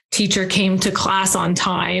 teacher came to class on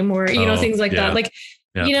time or, things like that. Like,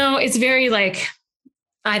 it's very like,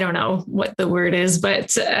 I don't know what the word is,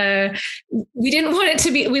 but we didn't want it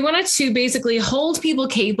to be, we wanted to basically hold people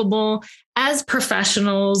capable as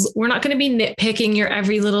professionals. We're not going to be nitpicking your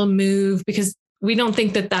every little move because we don't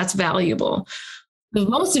think that that's valuable. The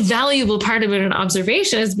most valuable part of an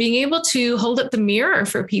observation is being able to hold up the mirror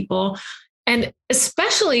for people. And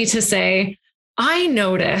especially to say, I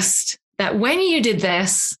noticed that when you did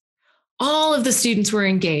this, all of the students were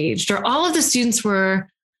engaged or all of the students were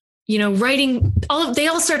they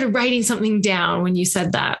all started writing something down when you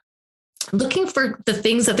said that, looking for the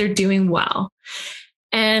things that they're doing well.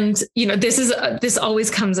 And, this always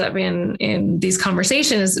comes up in these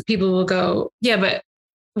conversations. People will go, yeah, but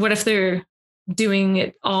what if they're doing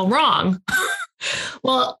it all wrong?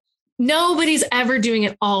 Well, nobody's ever doing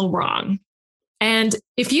it all wrong. And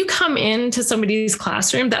if you come into somebody's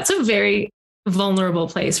classroom, that's a very vulnerable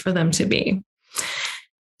place for them to be.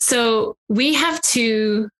 So we have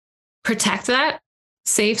to protect that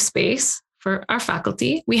safe space for our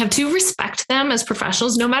faculty. We have to respect them as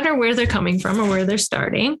professionals, no matter where they're coming from or where they're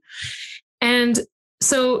starting. And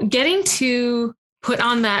so getting to put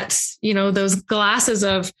on that, those glasses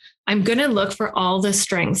of, I'm going to look for all the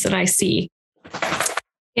strengths that I see.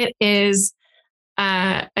 It is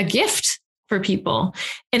a gift for people.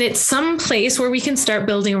 And it's some place where we can start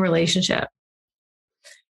building a relationship.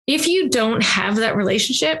 If you don't have that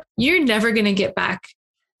relationship, you're never going to get back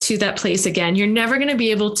to that place again. You're never going to be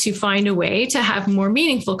able to find a way to have more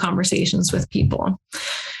meaningful conversations with people.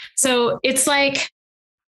 So it's like,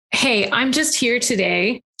 hey, I'm just here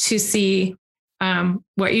today to see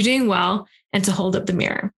what you're doing well and to hold up the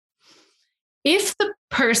mirror. If the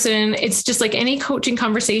person, it's just like any coaching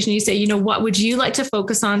conversation, you say, what would you like to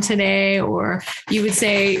focus on today? Or you would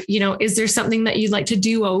say, is there something that you'd like to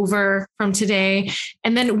do over from today?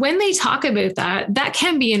 And then when they talk about that, that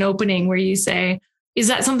can be an opening where you say, is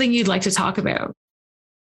that something you'd like to talk about?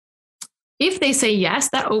 If they say yes,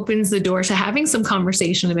 that opens the door to having some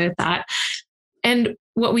conversation about that. And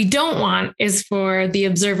what we don't want is for the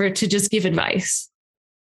observer to just give advice.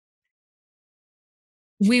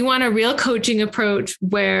 We want a real coaching approach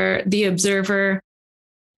where the observer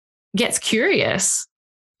gets curious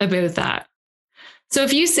about that. So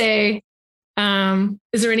if you say,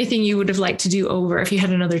 is there anything you would have liked to do over if you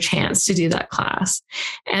had another chance to do that class?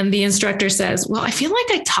 And the instructor says, well, I feel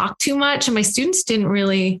like I talked too much and my students didn't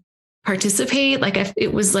really participate. Like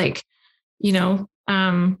it was like,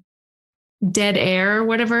 dead air or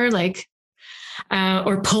whatever,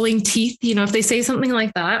 or pulling teeth, if they say something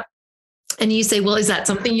like that. And you say, well, is that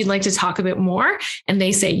something you'd like to talk about more? And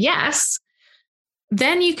they say yes.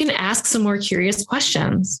 Then you can ask some more curious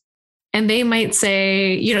questions. And they might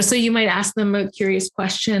say, so you might ask them a curious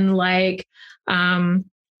question like,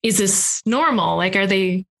 is this normal? Like, are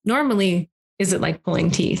they normally, is it like pulling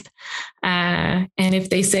teeth? And if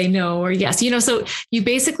they say no or yes, so you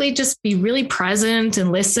basically just be really present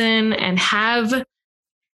and listen and have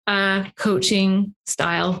a coaching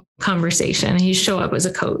style conversation. And you show up as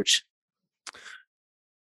a coach.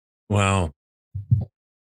 Wow.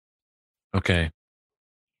 Okay. I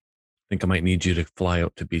think I might need you to fly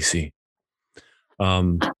out to BC.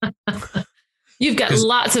 You've got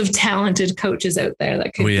lots of talented coaches out there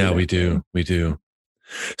that could. We do.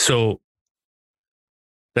 So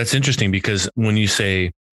that's interesting because when you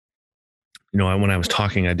say, when I was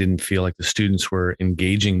talking, I didn't feel like the students were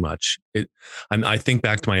engaging much. I think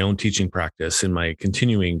back to my own teaching practice and my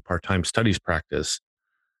continuing part-time studies practice.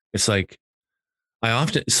 It's like,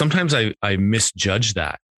 sometimes I misjudge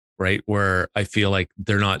that, right? Where I feel like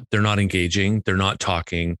they're not engaging, they're not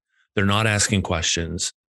talking, they're not asking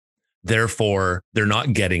questions. Therefore, they're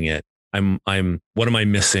not getting it. What am I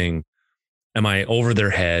missing? Am I over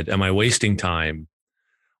their head? Am I wasting time?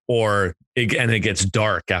 Or it gets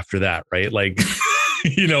dark after that, right? Like,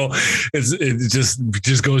 it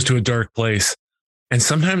just goes to a dark place. And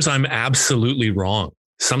sometimes I'm absolutely wrong.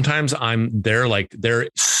 Sometimes they're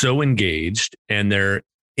so engaged and they're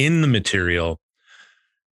in the material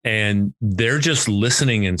and they're just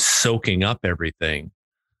listening and soaking up everything.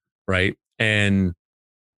 Right. And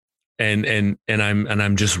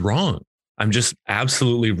I'm just wrong. I'm just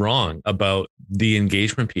absolutely wrong about the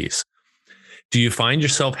engagement piece. Do you find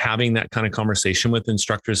yourself having that kind of conversation with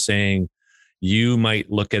instructors saying you might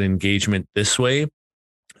look at engagement this way?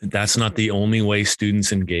 That's not the only way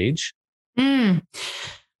students engage?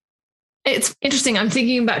 It's interesting. I'm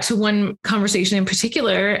thinking back to one conversation in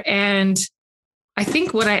particular, and I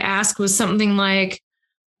think what I asked was something like,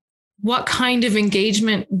 what kind of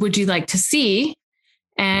engagement would you like to see?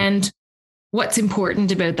 And what's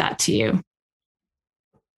important about that to you?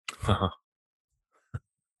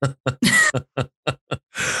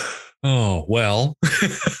 Oh, well,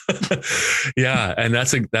 yeah. And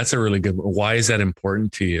that's a really good one. Why is that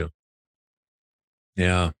important to you?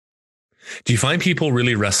 Yeah. Do you find people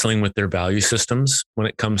really wrestling with their value systems when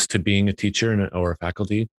it comes to being a teacher or a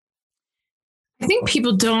faculty? I think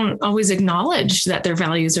people don't always acknowledge that their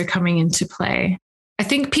values are coming into play. I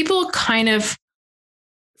think people kind of,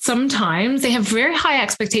 sometimes they have very high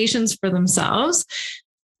expectations for themselves,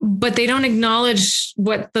 but they don't acknowledge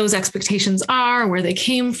what those expectations are, where they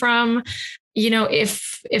came from.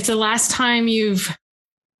 If the last time you've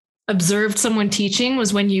observed someone teaching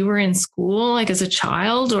was when you were in school, like as a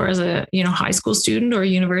child or as a, high school student or a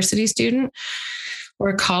university student or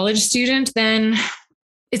a college student, then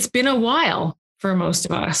it's been a while for most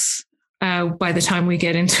of us by the time we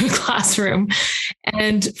get into a classroom.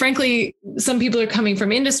 And frankly, some people are coming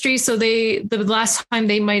from industry. So the last time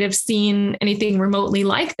they might have seen anything remotely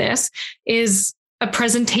like this is a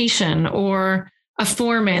presentation or a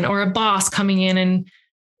foreman or a boss coming in and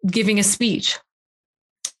giving a speech.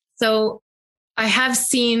 So I have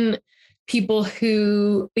seen people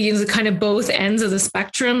who use kind of both ends of the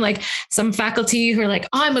spectrum, like some faculty who are like,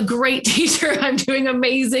 oh, I'm a great teacher. I'm doing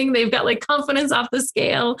amazing. They've got like confidence off the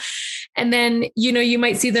scale. And then, you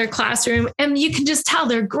might see their classroom and you can just tell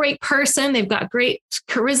they're a great person. They've got great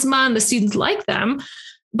charisma and the students like them,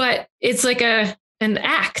 but it's like an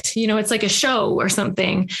act, it's like a show or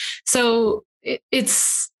something. So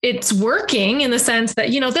it's working in the sense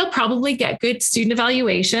that, they'll probably get good student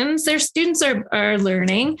evaluations. Their students are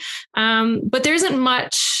learning, but there isn't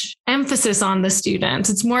much emphasis on the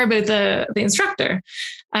student. It's more about the instructor.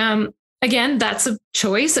 Again, that's a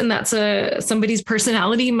choice, and that's somebody's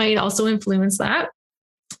personality might also influence that.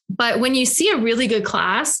 But when you see a really good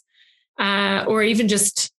class, or even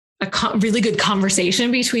just a really good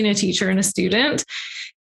conversation between a teacher and a student,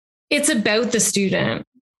 it's about the student.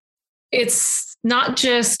 It's not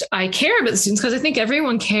just I care about the students, because I think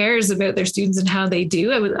everyone cares about their students and how they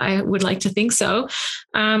do. I would like to think so.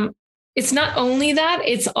 It's not only that,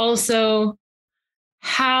 it's also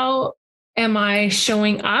how am I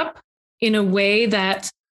showing up in a way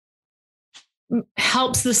that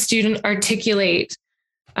helps the student articulate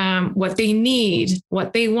what they need,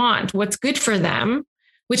 what they want, what's good for them,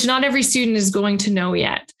 which not every student is going to know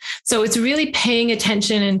yet. So it's really paying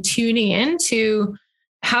attention and tuning in to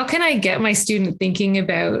how can I get my student thinking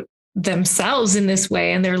about themselves in this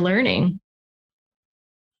way and their learning.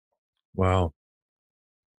 Wow.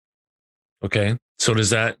 Okay. So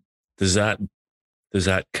does that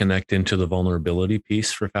connect into the vulnerability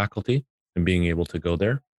piece for faculty and being able to go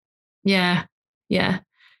there? Yeah. Yeah.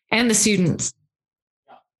 And the students.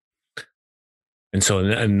 And so,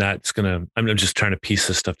 and that's I'm just trying to piece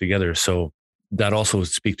this stuff together. So that also would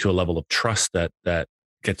speak to a level of trust that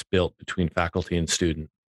gets built between faculty and student.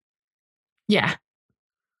 Yeah.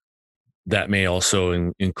 That may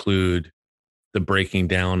also include the breaking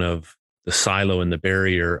down of the silo and the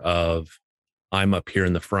barrier of I'm up here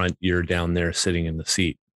in the front, you're down there sitting in the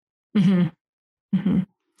seat. Mm-hmm. Mm-hmm.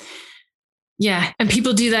 Yeah. And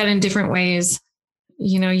people do that in different ways.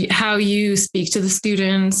 How you speak to the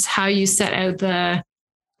students, how you set out the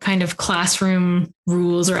kind of classroom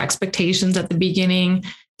rules or expectations at the beginning.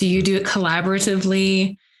 Do you do it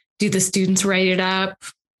collaboratively? Do the students write it up?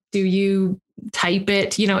 Do you type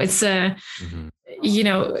it? It's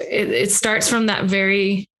it starts from that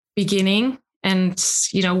very beginning. And,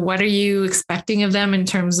 what are you expecting of them in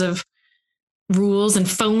terms of rules and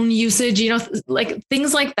phone usage? Like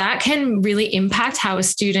things like that can really impact how a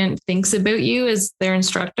student thinks about you as their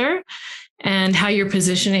instructor and how you're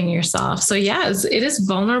positioning yourself. So yeah, it is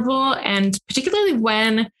vulnerable. And particularly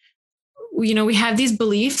when, we have these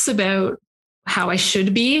beliefs about how I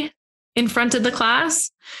should be in front of the class,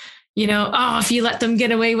 if you let them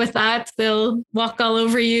get away with that, they'll walk all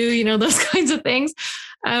over you, those kinds of things.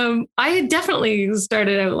 I definitely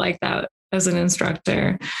started out like that as an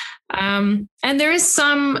instructor. And there is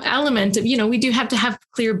some element of, we do have to have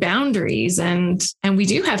clear boundaries and we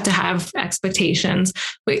do have to have expectations.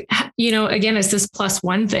 But, again, it's this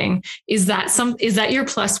 +1 thing. Is that your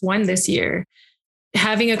 +1 this year?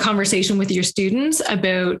 Having a conversation with your students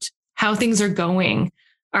about how things are going.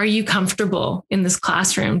 Are you comfortable in this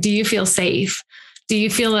classroom? Do you feel safe? Do you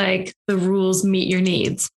feel like the rules meet your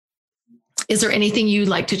needs? Is there anything you'd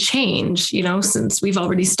like to change? Since we've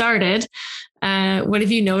already started, what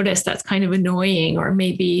have you noticed that's kind of annoying or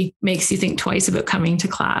maybe makes you think twice about coming to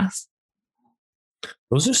class?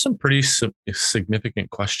 Those are some pretty significant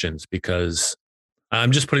questions, because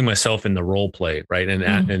I'm just putting myself in the role play, right?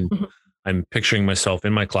 And I'm picturing myself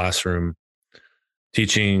in my classroom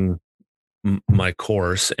teaching my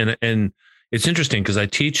course. And it's interesting because I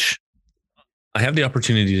have the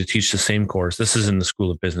opportunity to teach the same course. This is in the School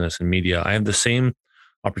of Business and Media. I have the same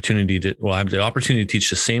opportunity I have the opportunity to teach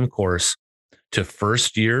the same course to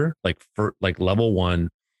first year, like level 1,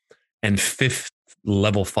 and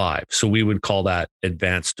level 5. So we would call that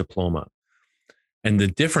advanced diploma. And the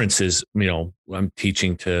difference is, I'm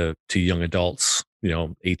teaching to young adults,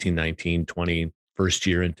 18, 19, 20, first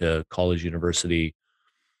year into college, university,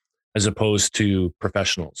 as opposed to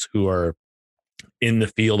professionals who are in the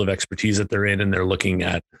field of expertise that they're in, and they're looking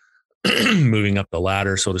at moving up the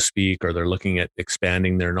ladder, so to speak, or they're looking at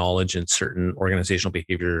expanding their knowledge in certain organizational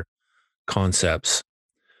behavior concepts.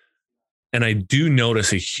 And I do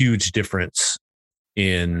notice a huge difference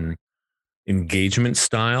in engagement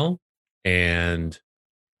style and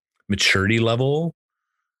maturity level.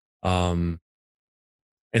 And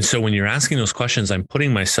so when you're asking those questions, I'm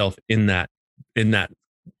putting myself in that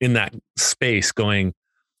space going,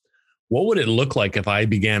 what would it look like if I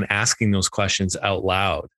began asking those questions out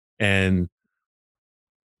loud? And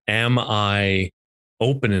am I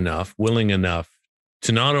open enough, willing enough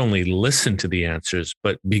to not only listen to the answers,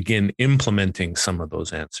 but begin implementing some of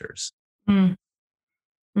those answers?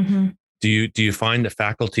 Mm-hmm. Do you find that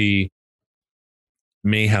faculty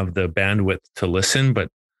may have the bandwidth to listen, but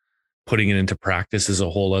putting it into practice is a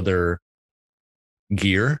whole other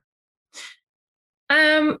gear?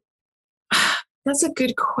 That's a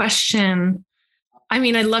good question. I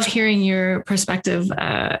mean, I love hearing your perspective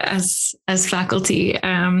as faculty.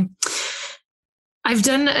 I've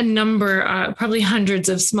done a number, probably hundreds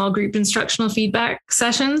of small group instructional feedback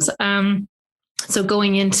sessions. So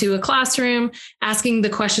going into a classroom, asking the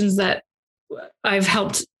questions that I've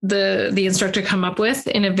helped the instructor come up with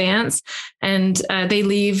in advance, and they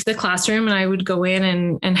leave the classroom, and I would go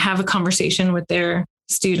in and have a conversation with their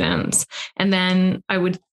students. And then I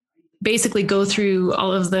would basically go through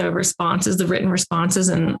all of the responses, the written responses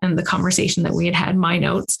and the conversation that we had, my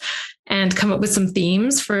notes, and come up with some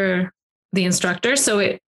themes for the instructor. So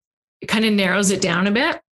it kind of narrows it down a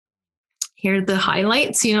bit. Here are the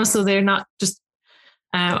highlights, so they're not just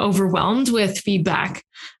overwhelmed with feedback,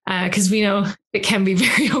 because we know it can be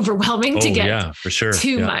very overwhelming to get for sure.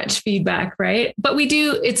 too much feedback, right? But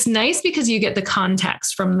it's nice because you get the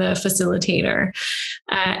context from the facilitator.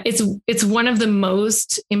 It's one of the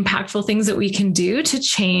most impactful things that we can do to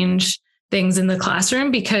change things in the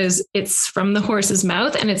classroom, because it's from the horse's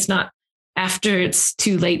mouth and it's not after it's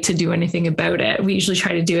too late to do anything about it. We usually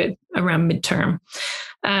try to do it around midterm.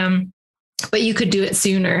 But you could do it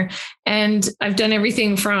sooner. And I've done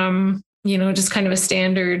everything from, just kind of a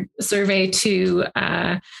standard survey to,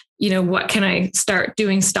 what can I start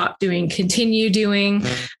doing, stop doing, continue doing,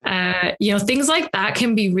 things like that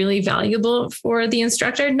can be really valuable for the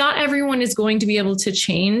instructor. Not everyone is going to be able to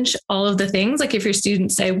change all of the things. Like if your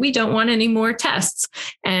students say, we don't want any more tests,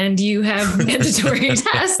 and you have mandatory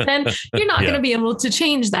tests, then you're not going to be able to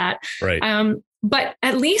change that. Right. But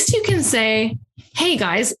at least you can say, hey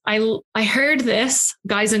guys, I heard this,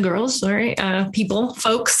 guys and girls, sorry, people,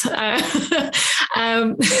 folks. I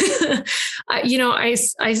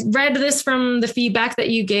read this from the feedback that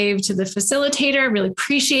you gave to the facilitator. I really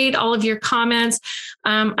appreciate all of your comments.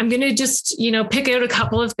 I'm going to just, pick out a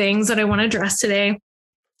couple of things that I want to address today.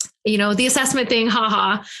 The assessment thing,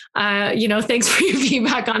 thanks for your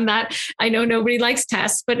feedback on that. I know nobody likes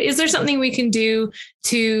tests, but is there something we can do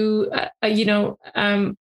to,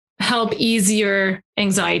 help ease your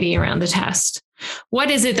anxiety around the test?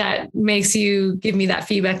 What is it that makes you give me that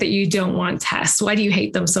feedback that you don't want tests? Why do you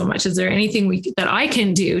hate them so much? Is there anything that I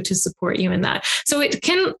can do to support you in that? So it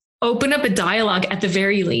can open up a dialogue at the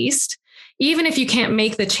very least, even if you can't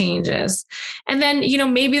make the changes. And then,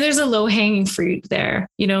 maybe there's a low hanging fruit there.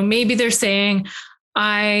 Maybe they're saying,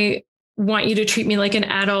 I want you to treat me like an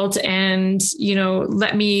adult and,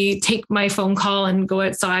 let me take my phone call and go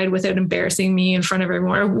outside without embarrassing me in front of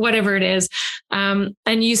everyone or whatever it is. And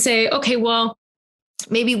you say, okay, well,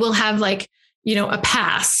 maybe we'll have like, a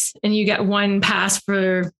pass and you get one pass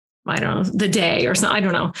for, I don't know, the day or something. I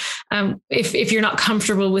don't know. If you're not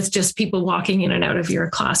comfortable with just people walking in and out of your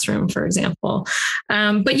classroom, for example.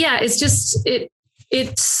 But yeah, it's just, it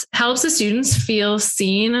helps the students feel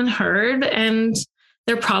seen and heard and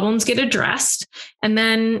their problems get addressed. And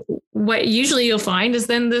then what usually you'll find is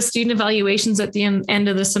then the student evaluations at the end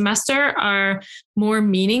of the semester are more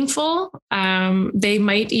meaningful. They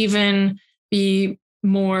might even be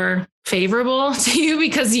more favorable to you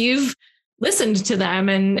because you've listened to them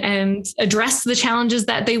and addressed the challenges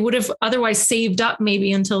that they would have otherwise saved up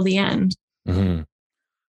maybe until the end. Mm-hmm.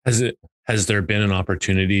 Has there been an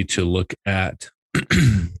opportunity to look at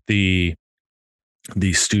the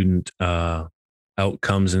student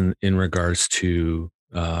outcomes in regards to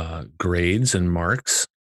grades and marks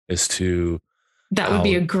as to that would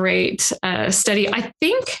be a great study. I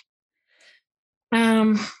think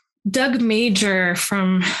Doug Major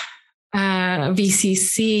from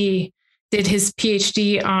VCC did his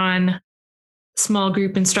PhD on small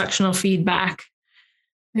group instructional feedback.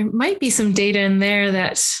 There might be some data in there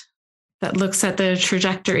that looks at the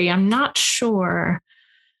trajectory. I'm not sure.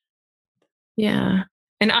 Yeah.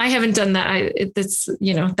 And I haven't done that.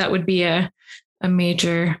 That would be a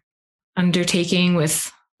major undertaking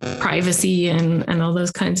with privacy and all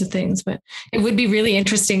those kinds of things, but it would be really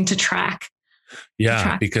interesting to track.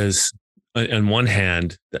 Yeah, because on one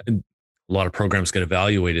hand, a lot of programs get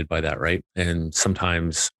evaluated by that, right? And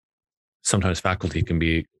sometimes faculty can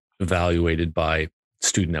be evaluated by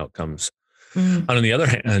student outcomes. Mm. And on the other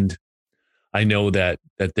hand, I know that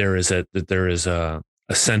there is a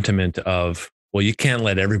sentiment of, well, you can't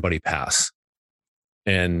let everybody pass.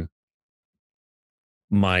 And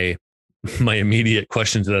my immediate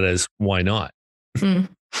question to that is, why not? Mm.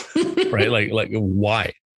 Right? Like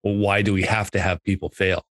why? Well, why do we have to have people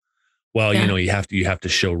fail? Well, yeah. You have to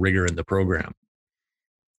show rigor in the program.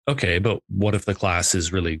 Okay, but what if the class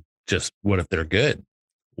is really just, what if they're good?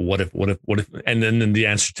 What if, and then the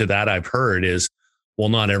answer to that I've heard is, well,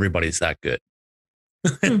 not everybody's that good.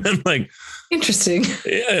 And I'm like, interesting.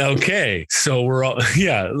 Yeah, okay. So we're all,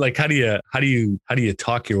 yeah. Like, how do you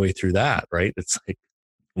talk your way through that? Right. It's like,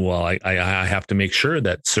 well, I have to make sure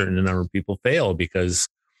that certain number of people fail, because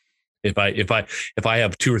if I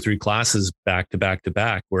have 2 or 3 classes back to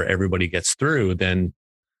back where everybody gets through, then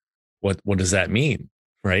what does that mean?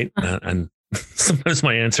 Right. And sometimes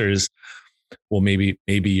my answer is, well, maybe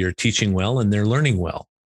you're teaching well and they're learning well.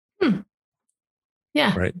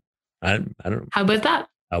 Yeah. Right. I don't know. How about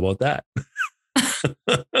that?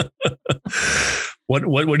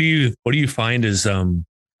 What do you find is the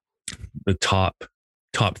top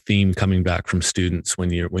theme coming back from students when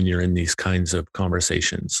you're in these kinds of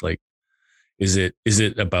conversations? Like, is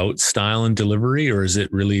it about style and delivery, or is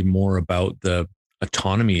it really more about the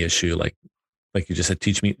autonomy issue? Like you just said,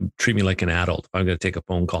 treat me like an adult. If I'm going to take a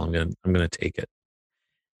phone call, I'm going to take it.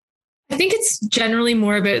 I think it's generally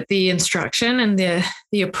more about the instruction and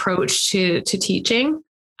the approach to teaching.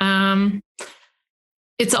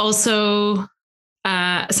 It's also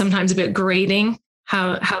sometimes about grading,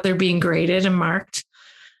 how they're being graded and marked.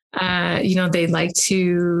 They'd like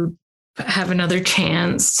to have another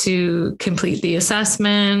chance to complete the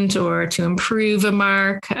assessment or to improve a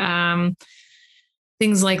mark,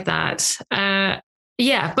 things like that. But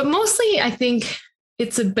mostly I think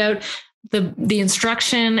it's about the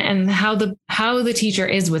instruction and how the teacher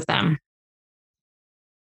is with them.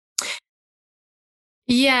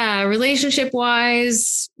 Yeah, relationship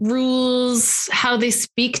wise, rules, how they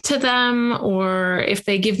speak to them, or if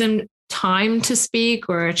they give them time to speak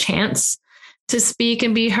or a chance to speak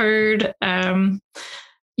and be heard. And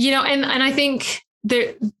I think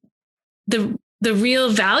the real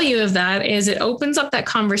value of that is it opens up that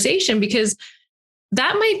conversation, because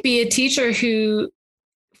that might be a teacher who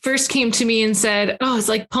first came to me and said, oh, it's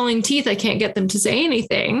like pulling teeth. I can't get them to say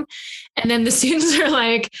anything. And then the students are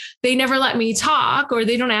like, they never let me talk, or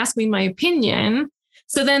they don't ask me my opinion.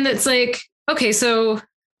 So then it's like, okay, so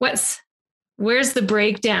where's the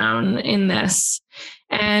breakdown in this?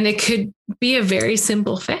 And it could be a very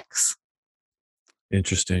simple fix.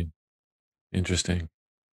 Interesting.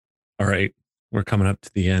 All right. We're coming up to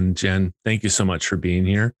the end. Jenn, thank you so much for being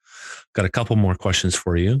here. Got a couple more questions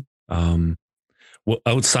for you.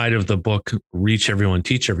 Outside of the book, Reach Everyone,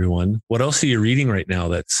 Teach Everyone, what else are you reading right now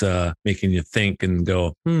that's making you think and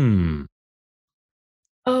go,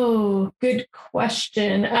 Oh, good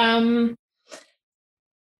question.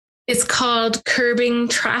 It's called Curbing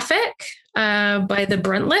Traffic by the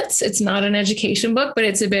Bruntlets. It's not an education book, but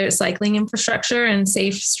it's about cycling infrastructure and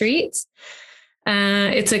safe streets.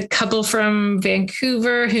 It's a couple from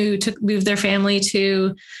Vancouver who moved their family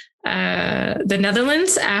to the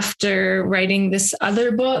Netherlands after writing this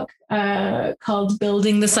other book called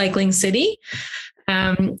Building the Cycling City.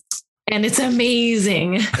 And it's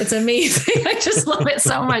amazing. It's amazing. I just love it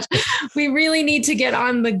so much. We really need to get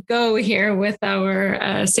on the go here with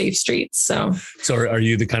our safe streets. So are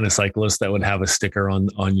you the kind of cyclist that would have a sticker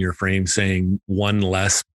on your frame saying one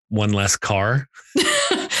less car?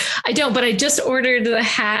 I don't, but I just ordered the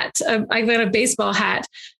hat. I got a baseball hat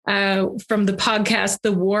from the podcast,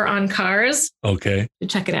 The War on Cars. Okay.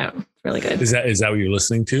 Check it out. Really good. Is that what you're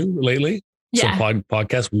listening to lately? Yeah. So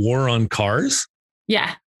podcast War on Cars?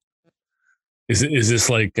 Yeah. Is this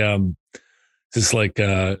like a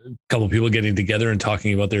couple of people getting together and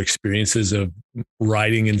talking about their experiences of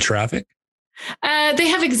riding in traffic? They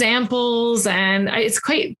have examples, and it's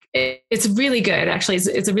really good. Actually,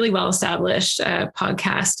 it's a really well-established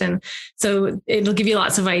podcast. And so it'll give you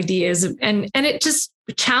lots of ideas, and it just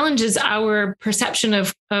challenges our perception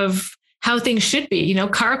of how things should be. You know,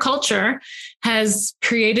 car culture has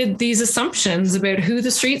created these assumptions about who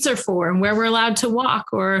the streets are for and where we're allowed to walk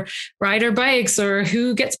or ride our bikes or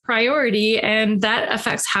who gets priority. And that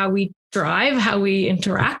affects how we drive, how we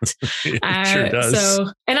interact. It sure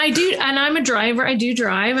does. And I'm a driver. I do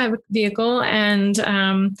drive. I have a vehicle. And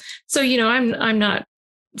so, you know, I'm not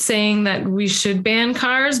saying that we should ban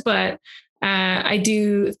cars, but I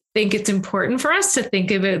do think it's important for us to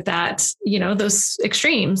think about that, you know, those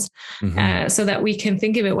extremes, so that we can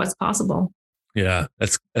think about what's possible. Yeah,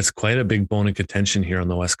 that's quite a big bone of contention here on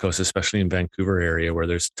the West Coast, especially in Vancouver area, where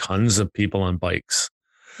there's tons of people on bikes.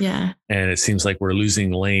 Yeah. And it seems like we're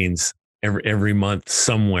losing lanes every month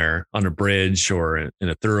somewhere on a bridge or in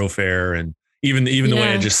a thoroughfare. And even the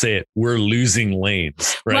way I just say it, we're losing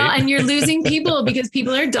lanes, right? Well, and you're losing people because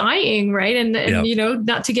people are dying, right? And you know,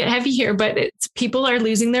 not to get heavy here, but people are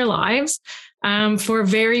losing their lives for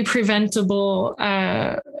very preventable,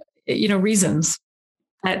 reasons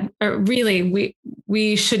that really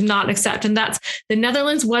we should not accept. And that's, the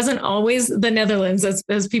Netherlands wasn't always the Netherlands,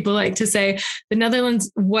 as people like to say. The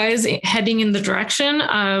Netherlands was heading in the direction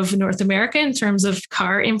of North America in terms of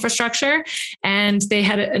car infrastructure. And they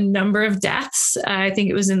had a number of deaths. I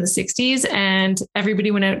think it was in the 60s. And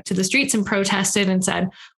everybody went out to the streets and protested and said,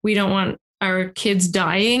 we don't want our kids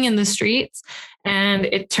dying in the streets. And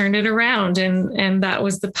it turned it around. And that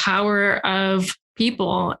was the power of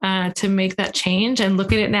people to make that change. And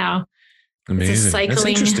look at it now. Amazing. It's a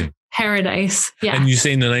cycling paradise. Yeah. And you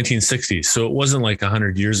say in the 1960s. So it wasn't like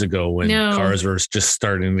 100 years ago when cars were just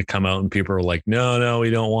starting to come out and people were like, no, we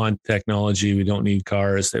don't want technology. We don't need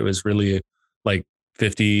cars. It was really like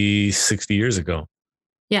 50, 60 years ago.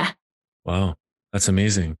 Yeah. Wow. That's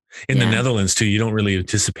amazing. In the Netherlands too, you don't really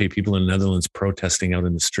anticipate people in the Netherlands protesting out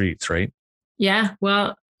in the streets, right? Yeah.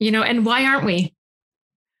 Well, you know, and why aren't we?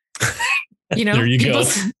 You know,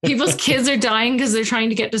 people's kids are dying because they're trying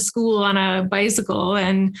to get to school on a bicycle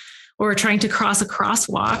or trying to cross a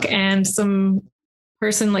crosswalk, and some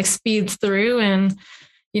person like speeds through, and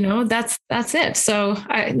you know, that's it. So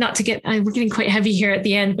we're getting quite heavy here at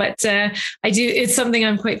the end, but it's something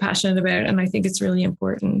I'm quite passionate about, and I think it's really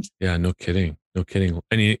important. Yeah, no kidding. Are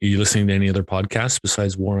you listening to any other podcasts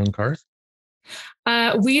besides War on Cars?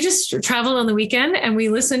 We just traveled on the weekend and we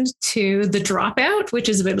listened to The Dropout, which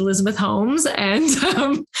is about Elizabeth Holmes and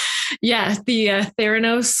the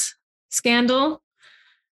Theranos scandal.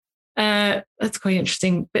 That's quite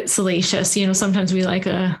interesting, bit salacious. You know, sometimes we like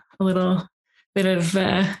a little bit of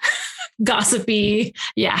gossipy.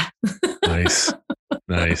 Yeah. Nice.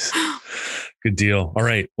 Good deal. All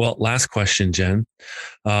right. Well, last question, Jen.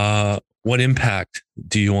 What impact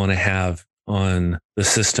do you want to have on the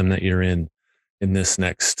system that you're in this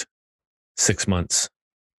next 6 months?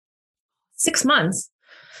 6 months.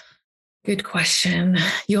 Good question.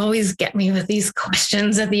 You always get me with these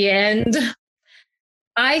questions at the end.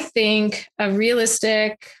 I think a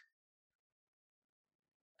realistic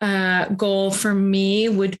goal for me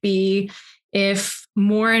would be if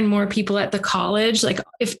more and more people at the college, like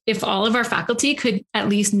if all of our faculty could at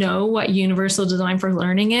least know what universal design for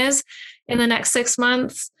learning is in the next 6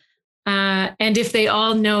 months. And if they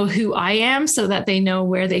all know who I am so that they know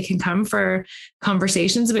where they can come for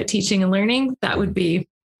conversations about teaching and learning, that would be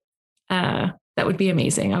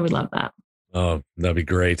amazing. I would love that. Oh, that'd be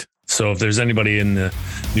great. So if there's anybody in the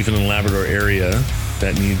Newfoundland and Labrador area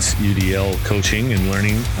that needs UDL coaching and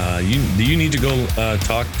learning, you need to go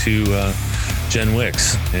talk to Jenn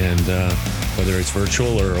Wicks, and whether it's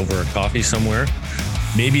virtual or over a coffee somewhere,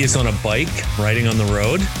 Maybe it's on a bike, riding on the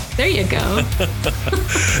road. There you go.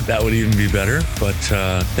 That would even be better. But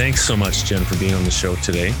thanks so much, Jenn, for being on the show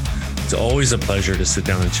today. It's always a pleasure to sit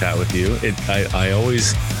down and chat with you. I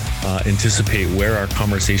always anticipate where our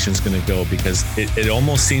conversation is going to go, because it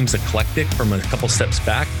almost seems eclectic from a couple steps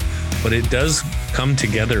back, but it does come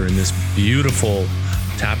together in this beautiful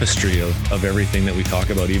tapestry of everything that we talk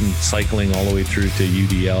about, even cycling all the way through to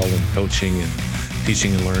UDL and coaching and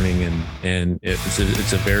teaching and learning. And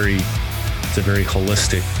it's a very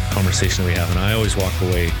holistic conversation that we have. And I always walk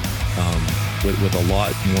away with a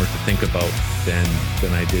lot more to think about than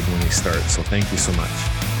I did when we started. So thank you so much.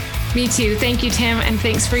 Me too. Thank you, Tim. And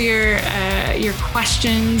thanks for your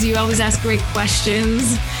questions. You always ask great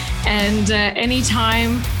questions. And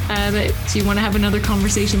anytime that you want to have another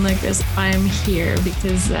conversation like this, I'm here,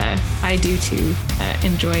 because I do too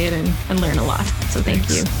enjoy it and learn a lot. So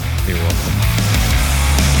thanks. You. You're welcome.